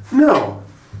like, no.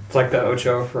 It's like the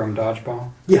Ocho from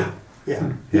Dodgeball. Yeah.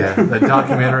 The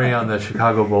documentary on the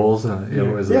Chicago Bulls, it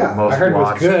was the most I heard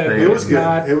watched it was good. thing. It was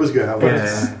good. It was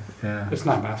good. It's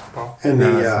not basketball. And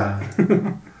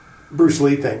the Bruce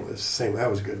Lee thing was the same. That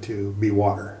was good too. Be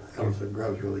Water. That was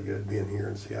really good being here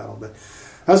in Seattle. But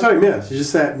that's what I miss.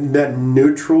 It's just that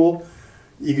neutral.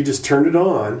 You could just turn it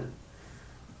on,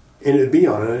 and it'd be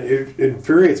on. And it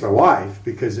infuriates my wife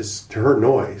because it's to her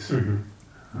noise.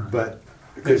 But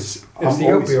because it's the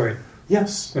opioid.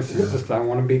 Yes. It's just I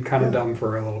want to be kind of dumb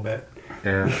for a little bit.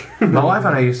 Yeah. My wife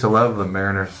and I used to love the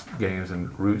Mariners games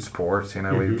and root sports.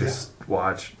 We'd just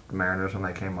watch the Mariners when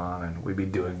they came on, and we'd be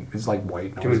it's like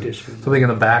white noise. Doing dishes. Something in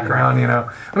the background, I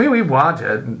mean, we'd watch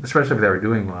it, especially if they were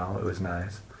doing well. It was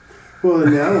nice. Well,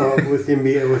 now with the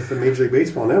NBA, with the Major League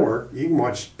Baseball Network, you can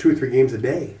watch 2 or 3 games a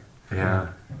day. Yeah.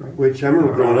 Which I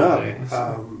remember growing up,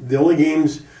 the only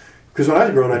games, because when I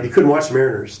was growing up, you couldn't watch the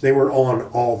Mariners. They were on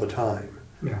all the time.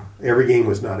 Yeah. Every game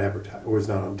was not advertised, was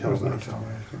not on television.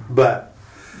 But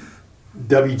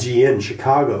WGN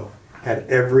Chicago had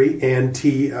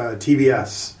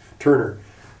TBS Turner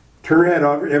had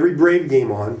every Brave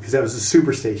game on because that was a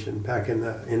superstation back in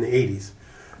the 80s,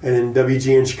 and then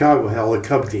WGN Chicago had all the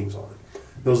Cubs games on.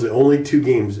 Those are the only 2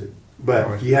 games,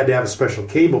 but you had to have a special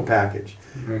cable package,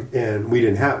 and we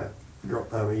didn't have it.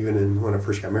 Even when I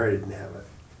first got married, I didn't have it.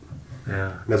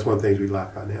 Yeah. And that's one of the things we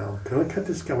laugh about now. Can I cut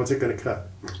this guy? What's it going to cut?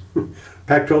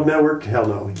 Pac-12 network? Hell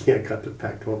no, we can't cut the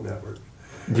Pac-12 network.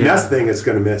 And that's the thing it's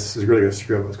going to miss. Is really going to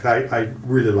screw up. Because I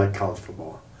really like college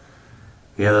football.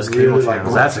 Yeah, those cable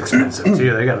channels. That's expensive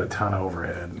too. They got a ton of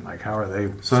overhead. Like, how are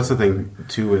they? So that's the thing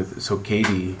too.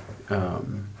 Katie,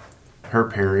 her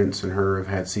parents and her have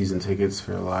had season tickets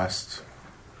for the last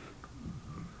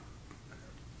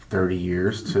 30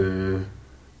 years to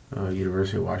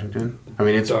University of Washington. I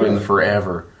mean, it's been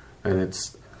forever, and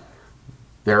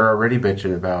they're already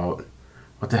bitching about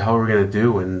what the hell are we going to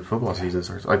do when football season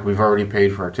starts. Like, we've already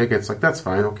paid for our tickets. Like, that's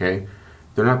fine, okay.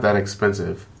 They're not that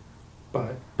expensive,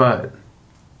 but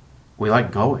we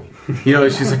like going.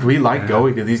 She's like, we like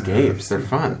going to these games. They're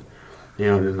fun.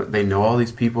 They know all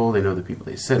these people. They know the people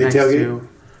they sit next to.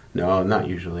 No, not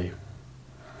usually.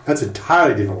 That's a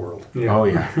entirely different world. Yeah. Oh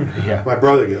yeah, yeah. My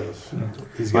brother goes.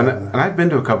 He's got And I've been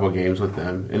to a couple of games with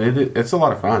them, and it's a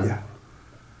lot of fun. yeah.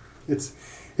 It's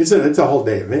a whole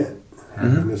day event.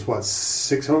 And it's what,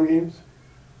 6 home games?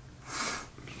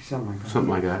 Something like that. Something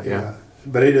like that. Yeah.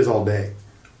 But it is all day.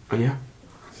 Oh, yeah.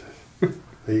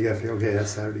 So you got to feel okay. That's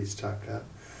Saturday's chopped out.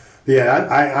 But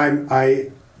yeah,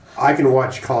 I can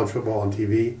watch college football on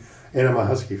TV, and I'm a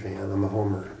Husky fan. I'm a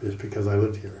homer just because I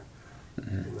lived here.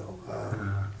 You know,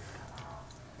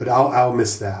 but I'll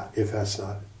miss that if that's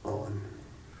not on.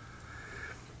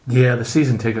 Yeah, the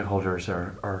season ticket holders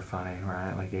are funny,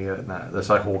 right? Like you get that's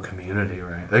like whole community,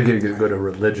 right? They get to go to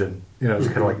religion. You know, it's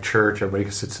kind of like church. Everybody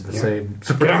sits in the same.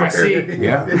 Get on my seat.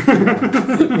 Yeah.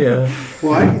 Yeah.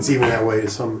 Well, I think it's even that way to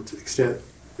some extent.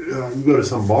 You go to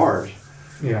some bars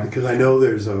Yeah. because I know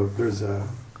there's a.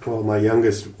 Well, my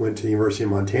youngest went to the University of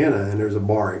Montana, and there's a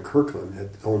bar in Kirkland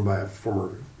that's owned by a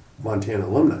former Montana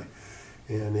alumni,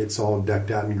 and it's all decked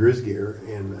out in Grizz gear.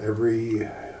 And every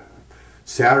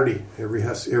Saturday,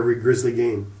 every Grizzly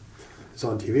game is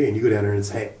on TV, and you go down there and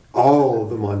it's all of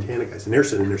the Montana guys, and they're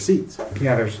sitting in their seats.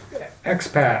 Yeah, there's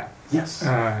expat Yes.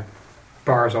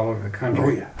 bars all over the country. Oh,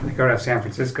 yeah. You go to San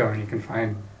Francisco and you can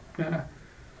find,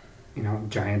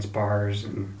 Giants bars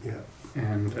and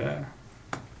Yeah.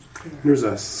 There's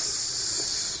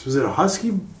was it a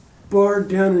Husky bar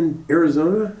down in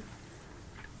Arizona?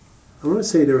 I want to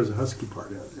say there was a Husky bar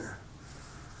down there.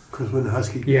 Because when the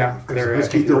Husky... yeah, there is.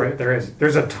 Husky You're right, there is.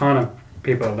 There's a ton of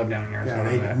people that live down in Yeah, Arizona.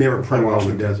 they that never from play well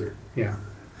in the Washington. desert. Yeah.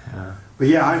 But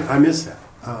yeah, I miss that.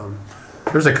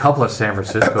 There's a couple of San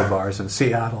Francisco bars in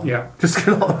Seattle. Yeah. Just get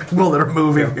all the people that are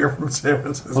moving here from San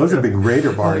Francisco. Well, there's a big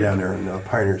Raider bar down there in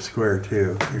Pioneer Square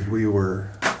too. 'Cause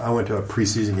I went to a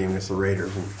preseason game against the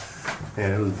Raiders,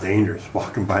 and it was dangerous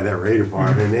walking by that Raider bar.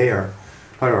 I mean, they are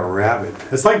talking about rabid.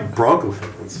 It's like Bronco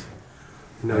fans.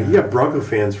 You got Bronco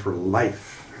fans for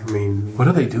life. I mean, What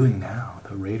are they doing now?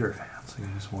 The Raider fans. You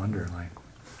just wonder, like,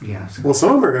 Yeah. well, some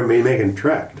of them are going to be making a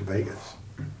trek to Vegas.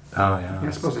 oh yeah.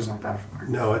 I suppose it's not that far.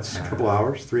 No, it's a couple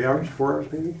hours, 3 hours, 4 hours,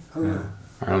 maybe. I don't know.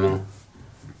 I don't know.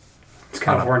 It's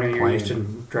California. You're plane. used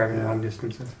to driving long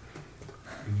distances.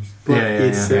 But Yeah,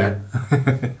 it's yeah.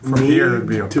 that From here, it'd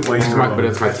be a to plane ride. But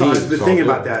it's my I team. was so thinking I'll do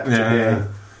about it. that Yeah, today.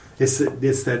 yeah.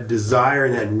 It's that desire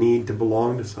and that need to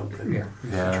belong to something. Yeah.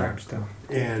 It's Yeah. the tribe stuff.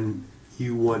 And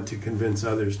you want to convince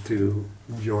others to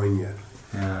join you.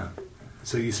 Yeah.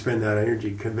 So you spend that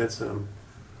energy convincing them.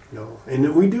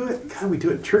 And we do it. God, we do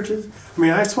it in churches. I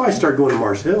mean, that's why I started going to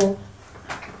Mars Hill.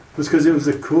 It was because it was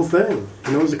a cool thing.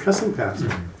 It was a cussing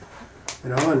pastor.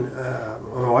 And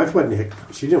my wife wasn't.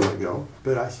 She didn't want to go,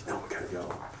 but I said, "No, we gotta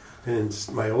go." And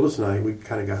my oldest and I, we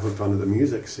kind of got hooked onto the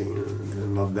music scene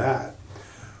and loved that.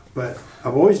 But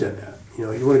I've always done that. You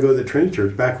want to go to the Trinity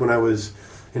Church. Back when I was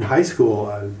in high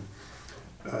school,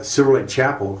 Silver Lake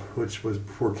Chapel, which was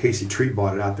before Casey Treat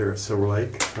bought it out there at Silver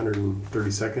Lake,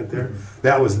 132nd there.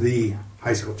 That was the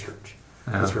high school church.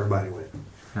 That's where everybody went.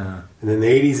 Yeah. And in the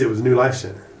 80s, it was New Life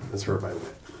Center. That's where everybody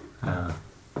went. Yeah.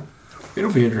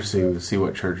 It'll be interesting to see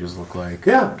what churches look like.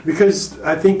 Yeah, because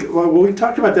I think, well, we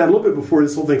talked about that a little bit before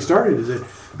this whole thing started, is it'd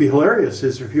be hilarious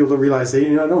is for people to realize they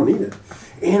don't need it.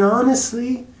 And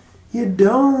honestly, you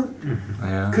don't.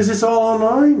 Yeah. Because it's all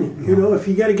online. If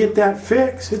you got to get that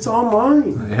fix, it's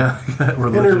online. Yeah.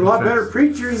 And there are a lot better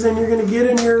preachers than you're going to get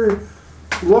in your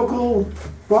local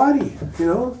body,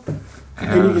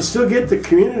 And you can still get the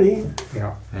community.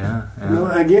 Yeah. Yeah.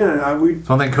 Yeah. Again,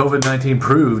 Something COVID-19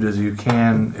 proved is you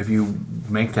can, if you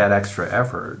make that extra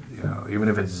effort, even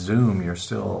if it's Zoom, you're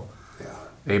still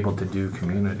able to do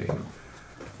community.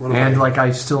 And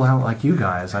I still have, like you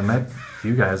guys, I met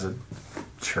you guys at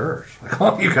church. Like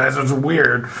all you guys, it's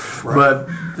weird, but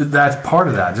that's part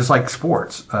of that. Just like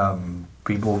sports,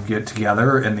 people get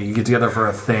together and you get together for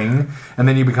a thing, and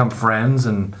then you become friends.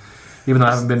 And even though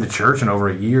I haven't been to church in over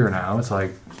a year now, it's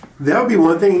like that would be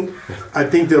one thing I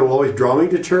think that will always draw me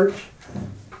to church,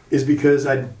 is because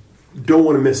I don't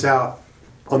want to miss out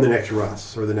on the next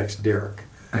Russ or the next Derek.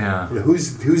 yeah,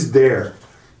 Who's there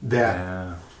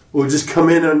that will just come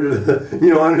in under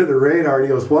the under the radar, and he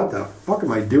goes, "What the fuck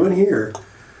am I doing here?"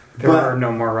 There are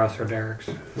no more Russ or Derricks.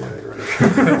 Yeah, you're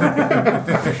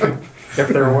right. If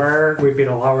there were, we'd be in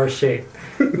a lot worse shape.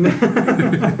 Or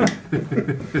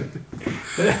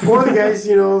the guys,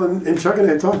 and Chuck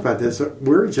and I talked about this.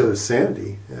 We're each other's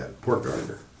sanity at Port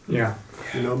Gardner. Yeah.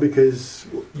 Because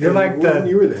You're like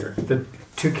you were there. The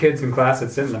two kids in class that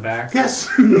sit in the back. Yes,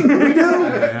 we do.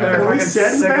 They're We fucking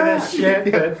sat in sick of back. this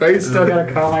shit, but you still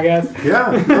gotta come, I guess.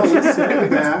 Yeah, no, we sat in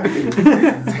the back.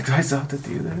 And Do I still have to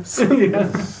do this?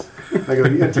 I go,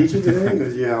 "You got teaching today?" He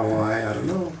goes, "Yeah, why? I don't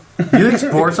know." You think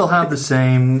sports will have the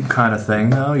same kind of thing,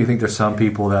 though? You think there's some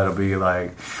people that'll be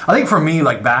like... I think for me,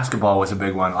 like, basketball was a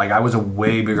big one. Like, I was a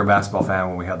way bigger basketball fan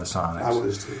when we had the Sonics. I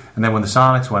was too. And then when the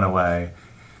Sonics went away,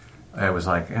 it was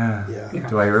like,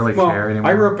 do I really care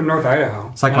anymore? I grew up in North Idaho.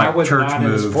 It's like and my I was church not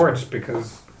moved. into sports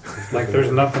because, like,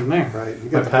 there's nothing there. Right. You My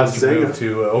got the pastor moved Gonzaga.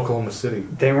 to Oklahoma City.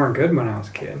 They weren't good when I was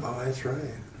a kid. Oh, that's right.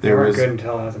 They There weren't was good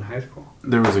until I was in high school.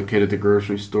 there was a kid at the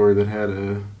grocery store that had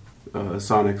a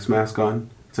Sonics mask on.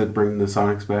 It said, "Bring the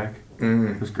Sonics back."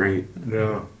 It was great.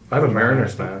 Yeah. I have a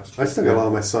Mariners mask. I still got a lot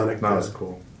of my Sonic That was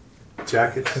cool.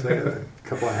 jackets. I got a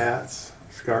couple of hats,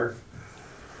 scarf.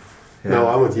 Yeah. No,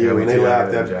 I'm with you. Yeah, When me they too. I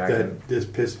left, got a that jacket.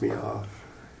 just pissed me off.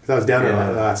 'Cause I was down there Yeah.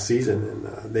 last season,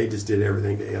 and they just did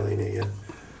everything to alienate you.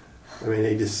 I mean,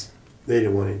 they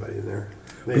didn't want anybody in there.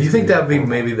 They Do you just think made that would be it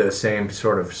maybe the same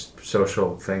sort of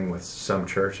social thing with some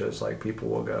churches? Like, people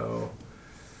will go,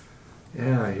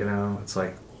 it's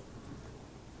like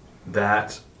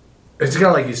that. It's kind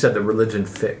of like you said, the religion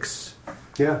fix.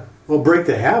 Yeah. Well, break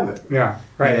the habit. Yeah,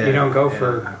 right. Yeah, You don't go yeah.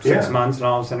 for 6 Yeah. months and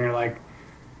all of a sudden you're like,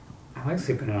 I like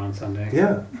sleeping in on Sunday.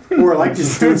 Yeah. Or like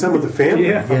just doing something with the family.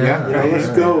 Yeah. You know, let's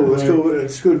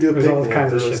go do a There's all picnic.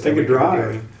 kinds of Let's shit take that a we could be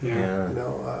drive. doing. Yeah. You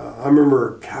know, I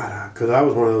remember, God, because I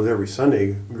was one of those every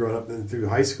Sunday growing up and through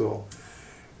high school,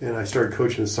 and I started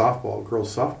coaching softball,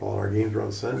 girls softball, and our games were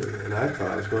on Sunday, and I thought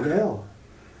I was going to hell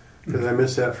because I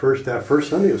missed that first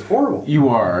Sunday. It was horrible. You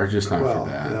are just not Well,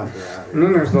 for that. not for that. And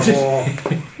then there's the whole,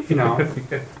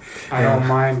 I don't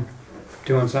mind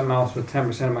doing something else with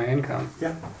 10% of my income.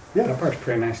 Yeah, That yeah, part's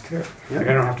pretty nice too. Yeah. Like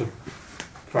I don't have to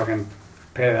fucking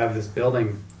pay to have this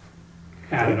building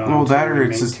added on. Well, to that or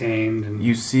and it's just- maintained and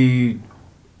You see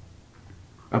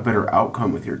a better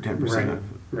outcome with your 10% Right. of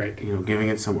right. giving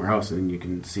it somewhere else, and you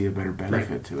can see a better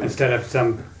benefit to it. Instead of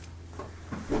some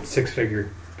 6-figure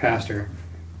pastor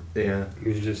Yeah.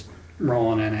 who's just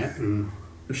rolling in it and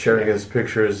Sharing his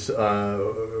pictures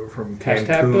from hashtag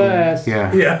Cancun. blessed.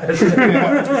 Yeah. Yeah.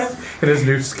 In his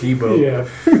new ski boat. Yeah.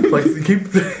 Like,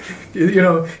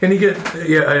 and you get,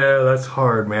 that's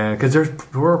hard, man. Because there's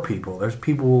poor people.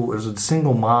 There's a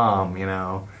single mom,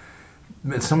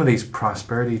 And some of these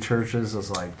prosperity churches is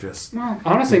like just, Well,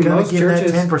 honestly, you gotta most give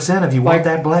churches. that 10% if you like- want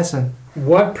that blessing.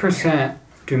 What percent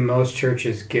do most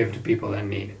churches give to people that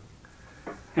need it?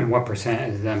 And what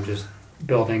percent is them just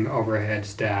building overhead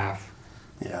staff?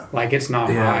 yeah, Like it's not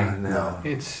high. no.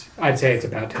 I'd say it's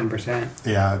about 10%.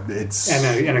 yeah. It's And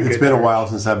a it's good been a church. while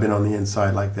since I've been on the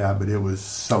inside like that, but it was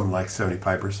something like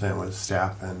 75% was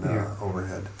staff and Yeah.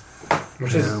 overhead.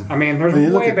 Which is, Yeah. I mean, there's I mean,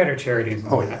 look way at- better charities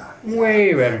than Oh, that.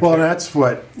 Way better. Well, charities. that's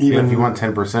what Even even if you want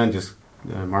 10%, just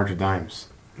march of dimes.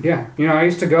 Yeah. I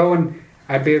used to go and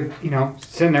I'd be,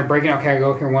 sitting there breaking out, okay, I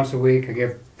go here once a week. I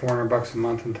give $400 a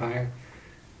month in tithe.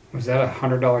 Was that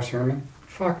 $100 sermon?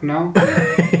 Fuck no.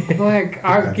 Like,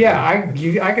 I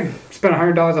could spend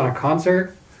 $100 on a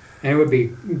concert and it would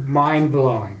be mind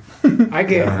blowing. I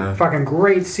get fucking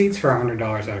great seats for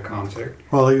 $100 at a concert.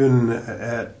 Well, even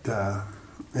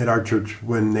at our church,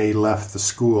 when they left the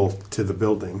school to the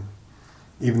building,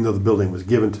 even though the building was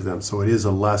given to them, so it is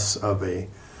a less of a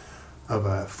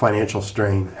financial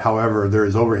strain. However, there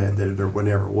is overhead that there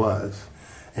never was,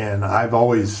 and I've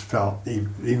always felt,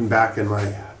 even back in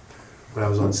when I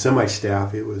was on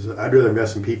semi-staff, it was I'd rather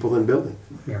invest in people than building.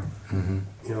 Yeah.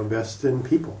 Invest in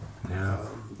people. Yeah.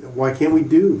 Why can't we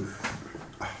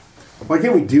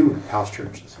do house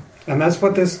churches? And that's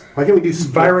what this Why can't we do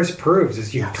virus proves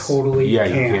is you Yes. totally Yeah,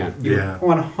 you can. can. You Yeah.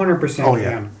 100% Oh,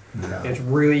 yeah. can. Yeah. It's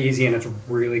really easy and it's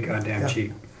really goddamn Yeah.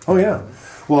 cheap. Oh yeah.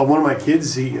 Well, one of my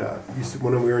kids, he used to,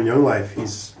 when we were in Young Life,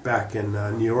 he's back in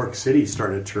New York City,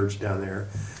 started a church down there,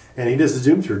 and he does a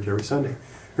Zoom church every Sunday.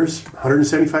 There's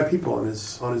 175 people on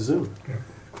his Zoom,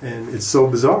 and it's so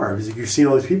bizarre. He's like, you're seeing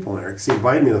all these people in there. Because he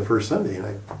invited me the first Sunday,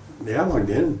 and I logged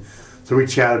in. So we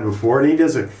chatted before, and he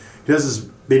does this.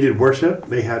 They did worship.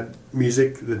 They had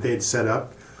music that they had set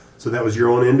up, so that was your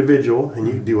own individual, and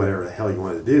you could do whatever the hell you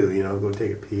wanted to do. Go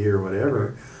take a pee or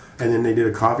whatever. And then they did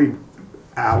a coffee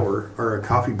hour or a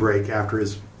coffee break after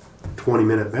his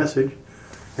 20-minute message,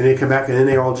 and they come back and then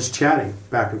they're all just chatting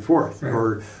back and forth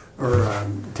or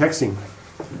texting,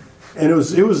 and it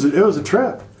was a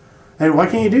trip. And why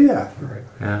can't you do that? Right.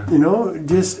 Yeah.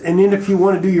 And then if you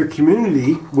want to do your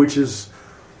community, which is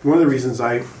one of the reasons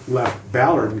I left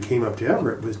Ballard and came up to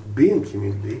Everett, was to be in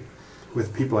community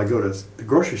with people I go to the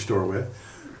grocery store with.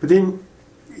 But then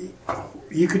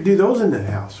you could do those in the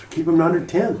house, keep them under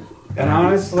 10. And Put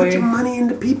honestly, your money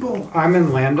into people. I'm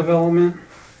in land development,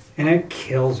 and it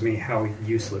kills me how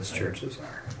useless churches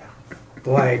are.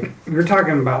 Like, you're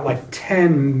talking about like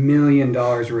 $10 million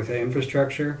worth of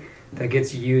infrastructure that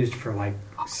gets used for like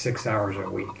 6 hours a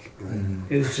week. Mm-hmm.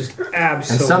 It's just And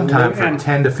absolutely. sometimes for and-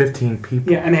 10 to 15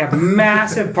 people. Yeah, and they have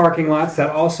massive parking lots that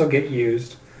also get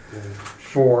used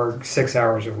for 6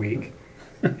 hours a week.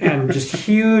 And just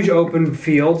huge open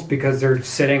fields because they're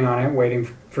sitting on it waiting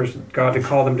for God to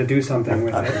call them to do something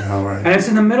with it. All right. And it's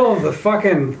in the middle of the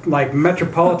fucking like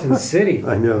metropolitan city.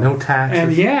 I know. No taxes.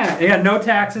 And yeah, no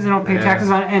taxes. They don't pay Yeah. taxes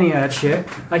on any of that shit.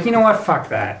 Like, you know what? Fuck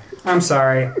that. I'm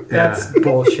sorry. That's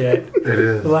bullshit. It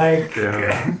is. Like,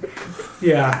 Yeah.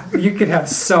 yeah, you could have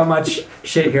so much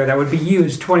shit here that would be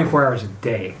used 24 hours a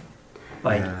day.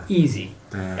 Like, Yeah. easy.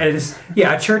 Yeah. And it is,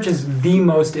 a church is the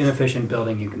most inefficient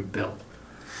building you can build.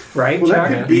 Right, Well, Chuck?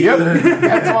 that could be. Yep,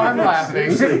 that's why I'm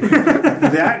laughing.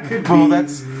 That could be Well,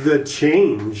 that's- the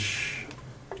change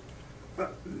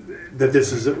that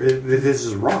this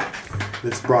is wrong.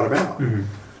 That's brought about. Mm-hmm.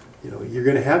 You know, you're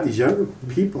going to have these younger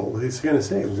people who's going to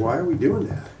say, "Why are we doing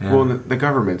that?" Yeah. Well, the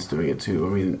government's doing it too. I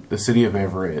mean, the city of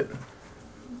Everett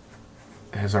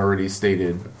has already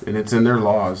stated, and it's in their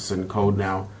laws and code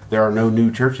now, there are no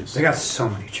new churches. They got so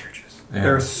many churches. Yeah.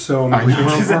 There are so I many know.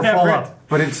 churches We're in full Everett. up.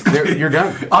 But you're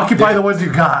done. Occupy the ones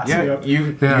you got. Yeah, Yep.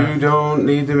 you Yeah. don't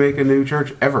need to make a new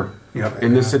church ever Yep.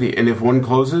 in this city. And if one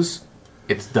closes,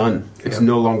 it's done. It's Yep.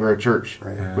 no longer a church,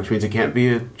 Right. Yeah. which means it can't be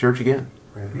a church again.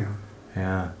 Right. Yeah.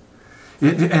 Yeah.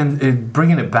 And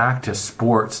bringing it back to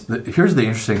sports, here's the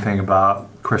interesting thing about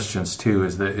Christians too: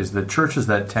 is the churches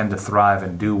that tend to thrive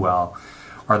and do well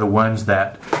are the ones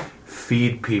that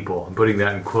feed people. I'm putting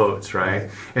that in quotes, right?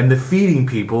 And the feeding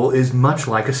people is much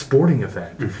like a sporting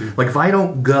event. Like if I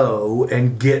don't go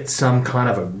and get some kind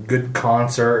of a good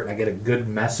concert and I get a good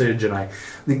message and I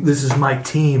think this is my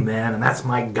team, man, and that's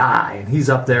my guy and he's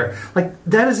up there, like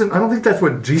that isn't, I don't think that's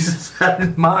what Jesus had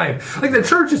in mind. Like the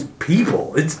church is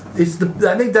people. I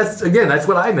think that's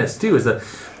what I miss too, is the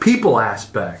people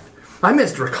aspect. I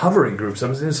missed recovery groups.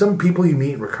 Some people you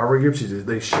meet in recovery groups,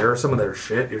 they share some of their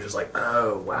shit. You're just like,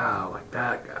 oh wow, like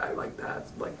that guy, like that,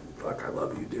 like fuck, I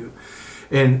love you, dude.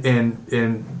 And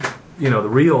you know the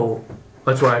real.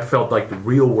 That's why I felt like the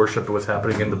real worship was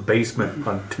happening in the basement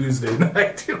on Tuesday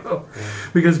night. You know,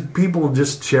 because people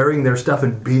just sharing their stuff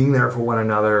and being there for one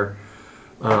another.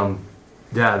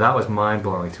 Yeah, that was mind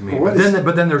blowing to me. Well,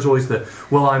 But then there's always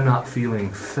I'm not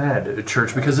feeling fed at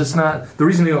church because it's not. The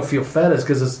reason you don't feel fed is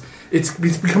because it's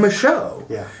become a show.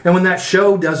 Yeah. And when that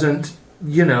show doesn't,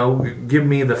 give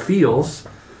me the feels,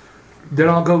 then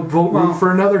I'll go root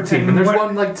for another team. And there's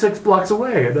one like 6 blocks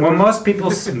away. What most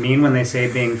people mean when they say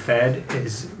being fed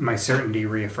is my certainty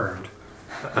reaffirmed.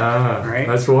 Right?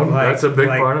 That's one. Like- that's a big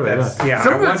like part of it. that's- Yeah. yeah,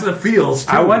 Some I of it's want- the feels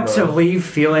too. I want to though. leave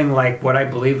feeling like what I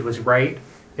believed was right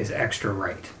is extra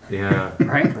right. Yeah.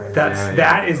 Right? Yeah,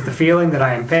 That is the feeling that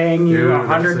I am paying you Dude,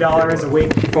 that's a $100 good a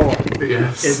week for.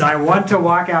 Yes. Is I want to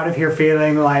walk out of here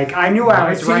feeling like I knew I My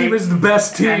was team right. is the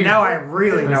best team. And now I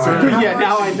really know I'm right. Yeah,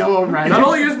 now I know I'm right. Not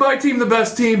only is my team the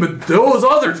best team, but those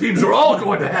other teams are all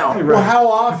going to hell. Well, how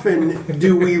often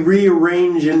do we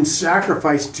rearrange and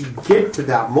sacrifice to get to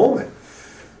that moment?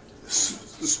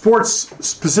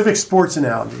 Specific sports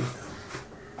analogy.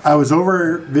 I was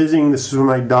over visiting, this is when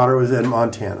my daughter was in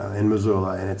Montana, in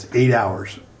Missoula, and it's 8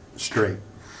 hours straight.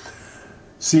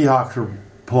 Seahawks were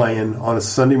playing on a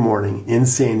Sunday morning in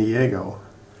San Diego.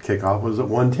 Kickoff was at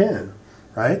 1:10,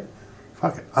 right?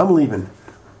 Fuck it, I'm leaving.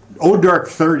 Dark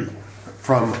 30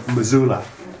 from Missoula,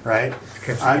 right?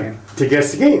 Catch the game. To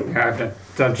guess the game. Yeah,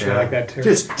 I've done shit like that too.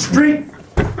 Just straight.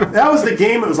 That was the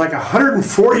game. It was like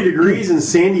 140 degrees in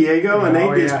San Diego, and they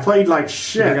Oh, just yeah. played like They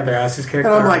shit. got their asses kicked.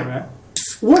 And I'm there, like, right?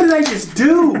 what did I just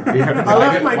do? I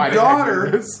left my why did I do daughter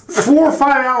this? 4 or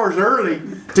 5 hours early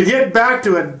to get back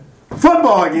to a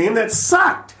football game that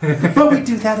sucked. But we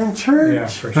do that in church. Yeah,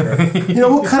 for sure. You know,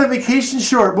 we'll cut a vacation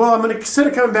short. Well, I'm going to, instead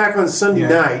of coming back on Sunday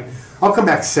night, I'll come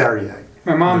back Saturday night.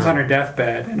 My mom's on her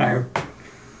deathbed, and I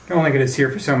only get to see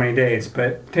her for so many days.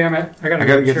 But damn it, I gotta gotta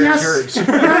go to get to church. church.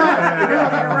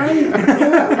 Yeah, right?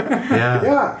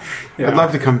 Yeah. Yeah. I'd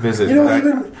love to come visit. You know, but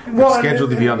even- I'm well, scheduled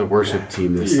to and- be on the worship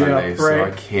team this Yeah, Sunday, so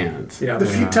right. I can't. Yeah. The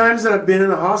few times that I've been in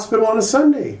a hospital on a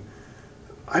Sunday,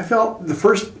 I felt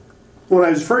when I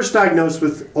was first diagnosed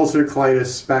with ulcerative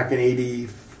colitis back in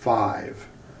 85,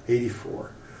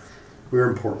 84, we were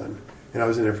in Portland, and I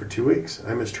was in there for 2 weeks.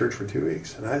 I missed church for 2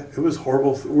 weeks, and it was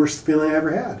horrible, worst feeling I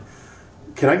ever had.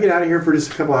 Can I get out of here for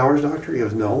just a couple hours, doctor? He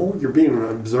goes, no, you're being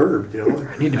observed, you know.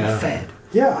 I need to be fed.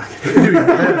 Yeah.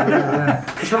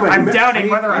 I'm doubting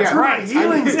whether I'm Yeah. right.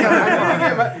 Healing's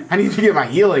coming. I need to get my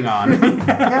healing on.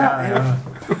 Yeah.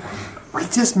 We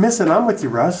just miss it. I'm with you,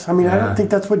 Russ. I mean, I don't think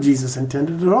that's what Jesus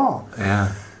intended at all.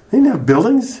 Yeah. They didn't have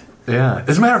buildings. Yeah.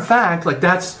 As a matter of fact, like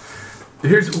that's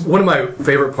Here's one of my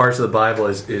favorite parts of the Bible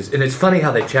is and it's funny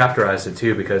how they chapterize it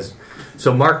too, because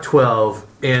so Mark 12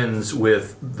 ends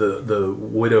with the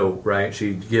widow, right?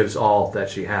 She gives all that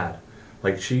she had.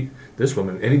 Like this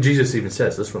woman, and Jesus even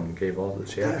says this woman gave all that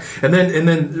she had. And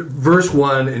then verse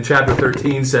 1 in chapter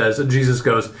 13 says, and Jesus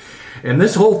goes, and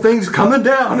this whole thing's coming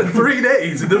down in 3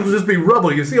 days, and it'll just be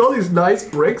rubble. You see all these nice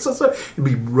bricks and stuff? It'll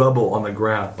be rubble on the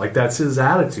ground. Like that's his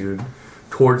attitude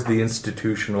towards the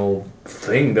institutional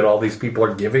thing that all these people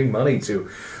are giving money to.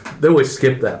 They always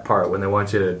skip that part when they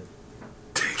want you to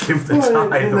give the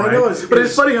tithe, right? But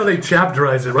it's funny how they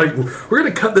chapterize it, right? We're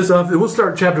going to cut this off, and we'll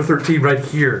start chapter 13 right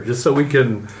here, just so we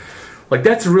can... Like,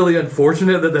 that's really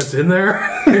unfortunate that that's in there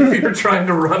if you're trying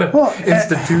to run an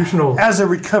institutional... As a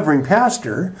recovering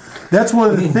pastor, that's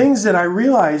one of the things that I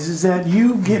realize is that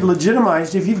you get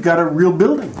legitimized if you've got a real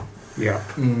building. Yeah.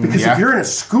 Because if you're in a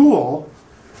school...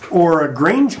 or a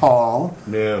Grange Hall,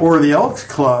 or the Elks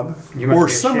Club, or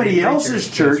somebody else's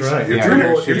church. That's right.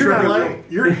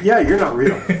 You're not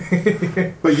real.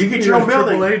 But you get your own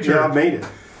building. Yeah, I made it.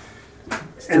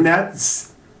 And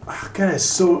that's, God, it's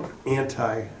so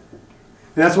anti. And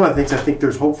that's one of the things I think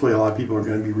there's hopefully a lot of people are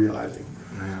going to be realizing.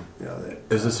 Yeah.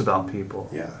 Is this about people?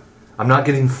 Yeah. I'm not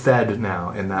getting fed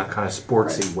now in that kind of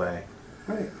sportsy way.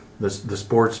 Right. The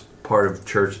sports part of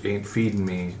church ain't feeding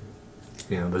me.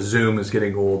 You know, the Zoom is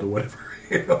getting old or whatever.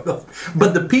 You know?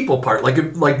 But the people part,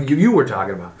 like you were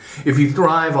talking about, if you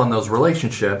thrive on those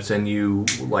relationships and you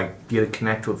like get to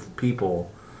connect with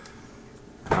people,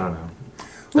 I don't know.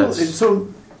 Well, and so,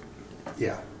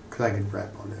 yeah, because I could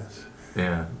rap on this.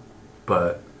 Yeah,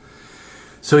 but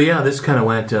so yeah, this kind of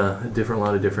went a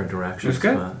lot of different directions. It was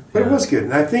good, but it was good,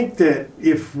 and I think that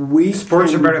if we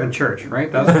sports are better than church, right?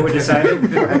 That's what we decided.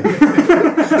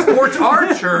 Sports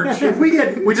are church.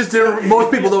 We just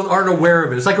most people aren't aware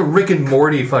of it. It's like a Rick and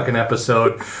Morty fucking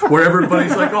episode where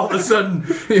everybody's like all of a sudden,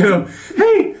 you know,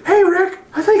 hey Rick,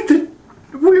 I think that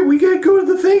we can't go to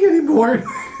the thing anymore.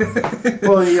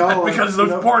 Well, because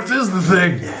those sports is the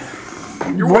thing.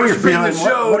 You're worshiping the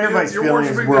show. What everybody's feeling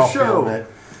is we're all feeling it.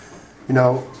 You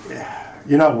know,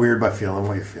 you're not weird by feeling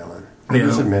what you're feeling.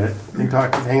 Just admit it. And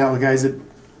hang out with guys and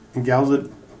gals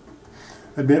that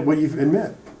admit what you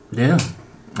admit. Yeah.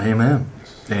 Amen.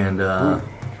 And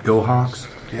go Hawks.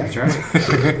 Yeah, that's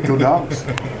right. Go Dogs.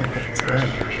 That's right.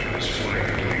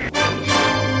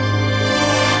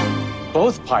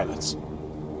 Both pilots.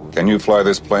 Can you fly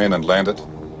this plane and land it?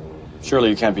 Surely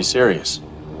you can't be serious.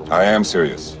 I am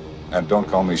serious. And don't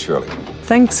call me Shirley.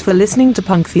 Thanks for listening to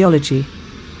Punk Theology.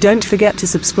 Don't forget to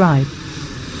subscribe.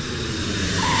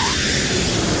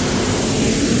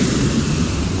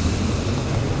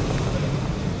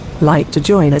 Like to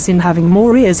join us in having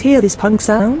more ears hear this punk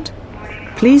sound?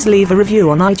 Please leave a review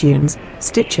on iTunes,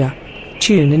 Stitcher,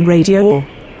 TuneIn Radio, or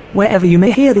wherever you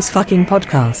may hear this fucking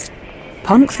podcast.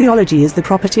 Punk Theology is the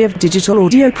property of Digital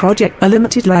Audio Project, a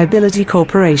limited liability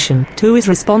corporation, who is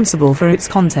responsible for its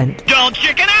content. Don't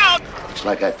chicken out! Looks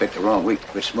like I picked the wrong week to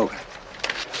quit smoking.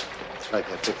 Looks like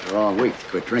I picked the wrong week to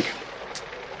quit drinking.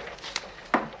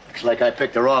 Looks like I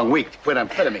picked the wrong week to quit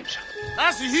amphetamines.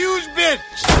 That's a huge bitch!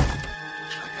 Looks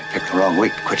like I picked the wrong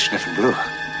week to quit sniffing glue.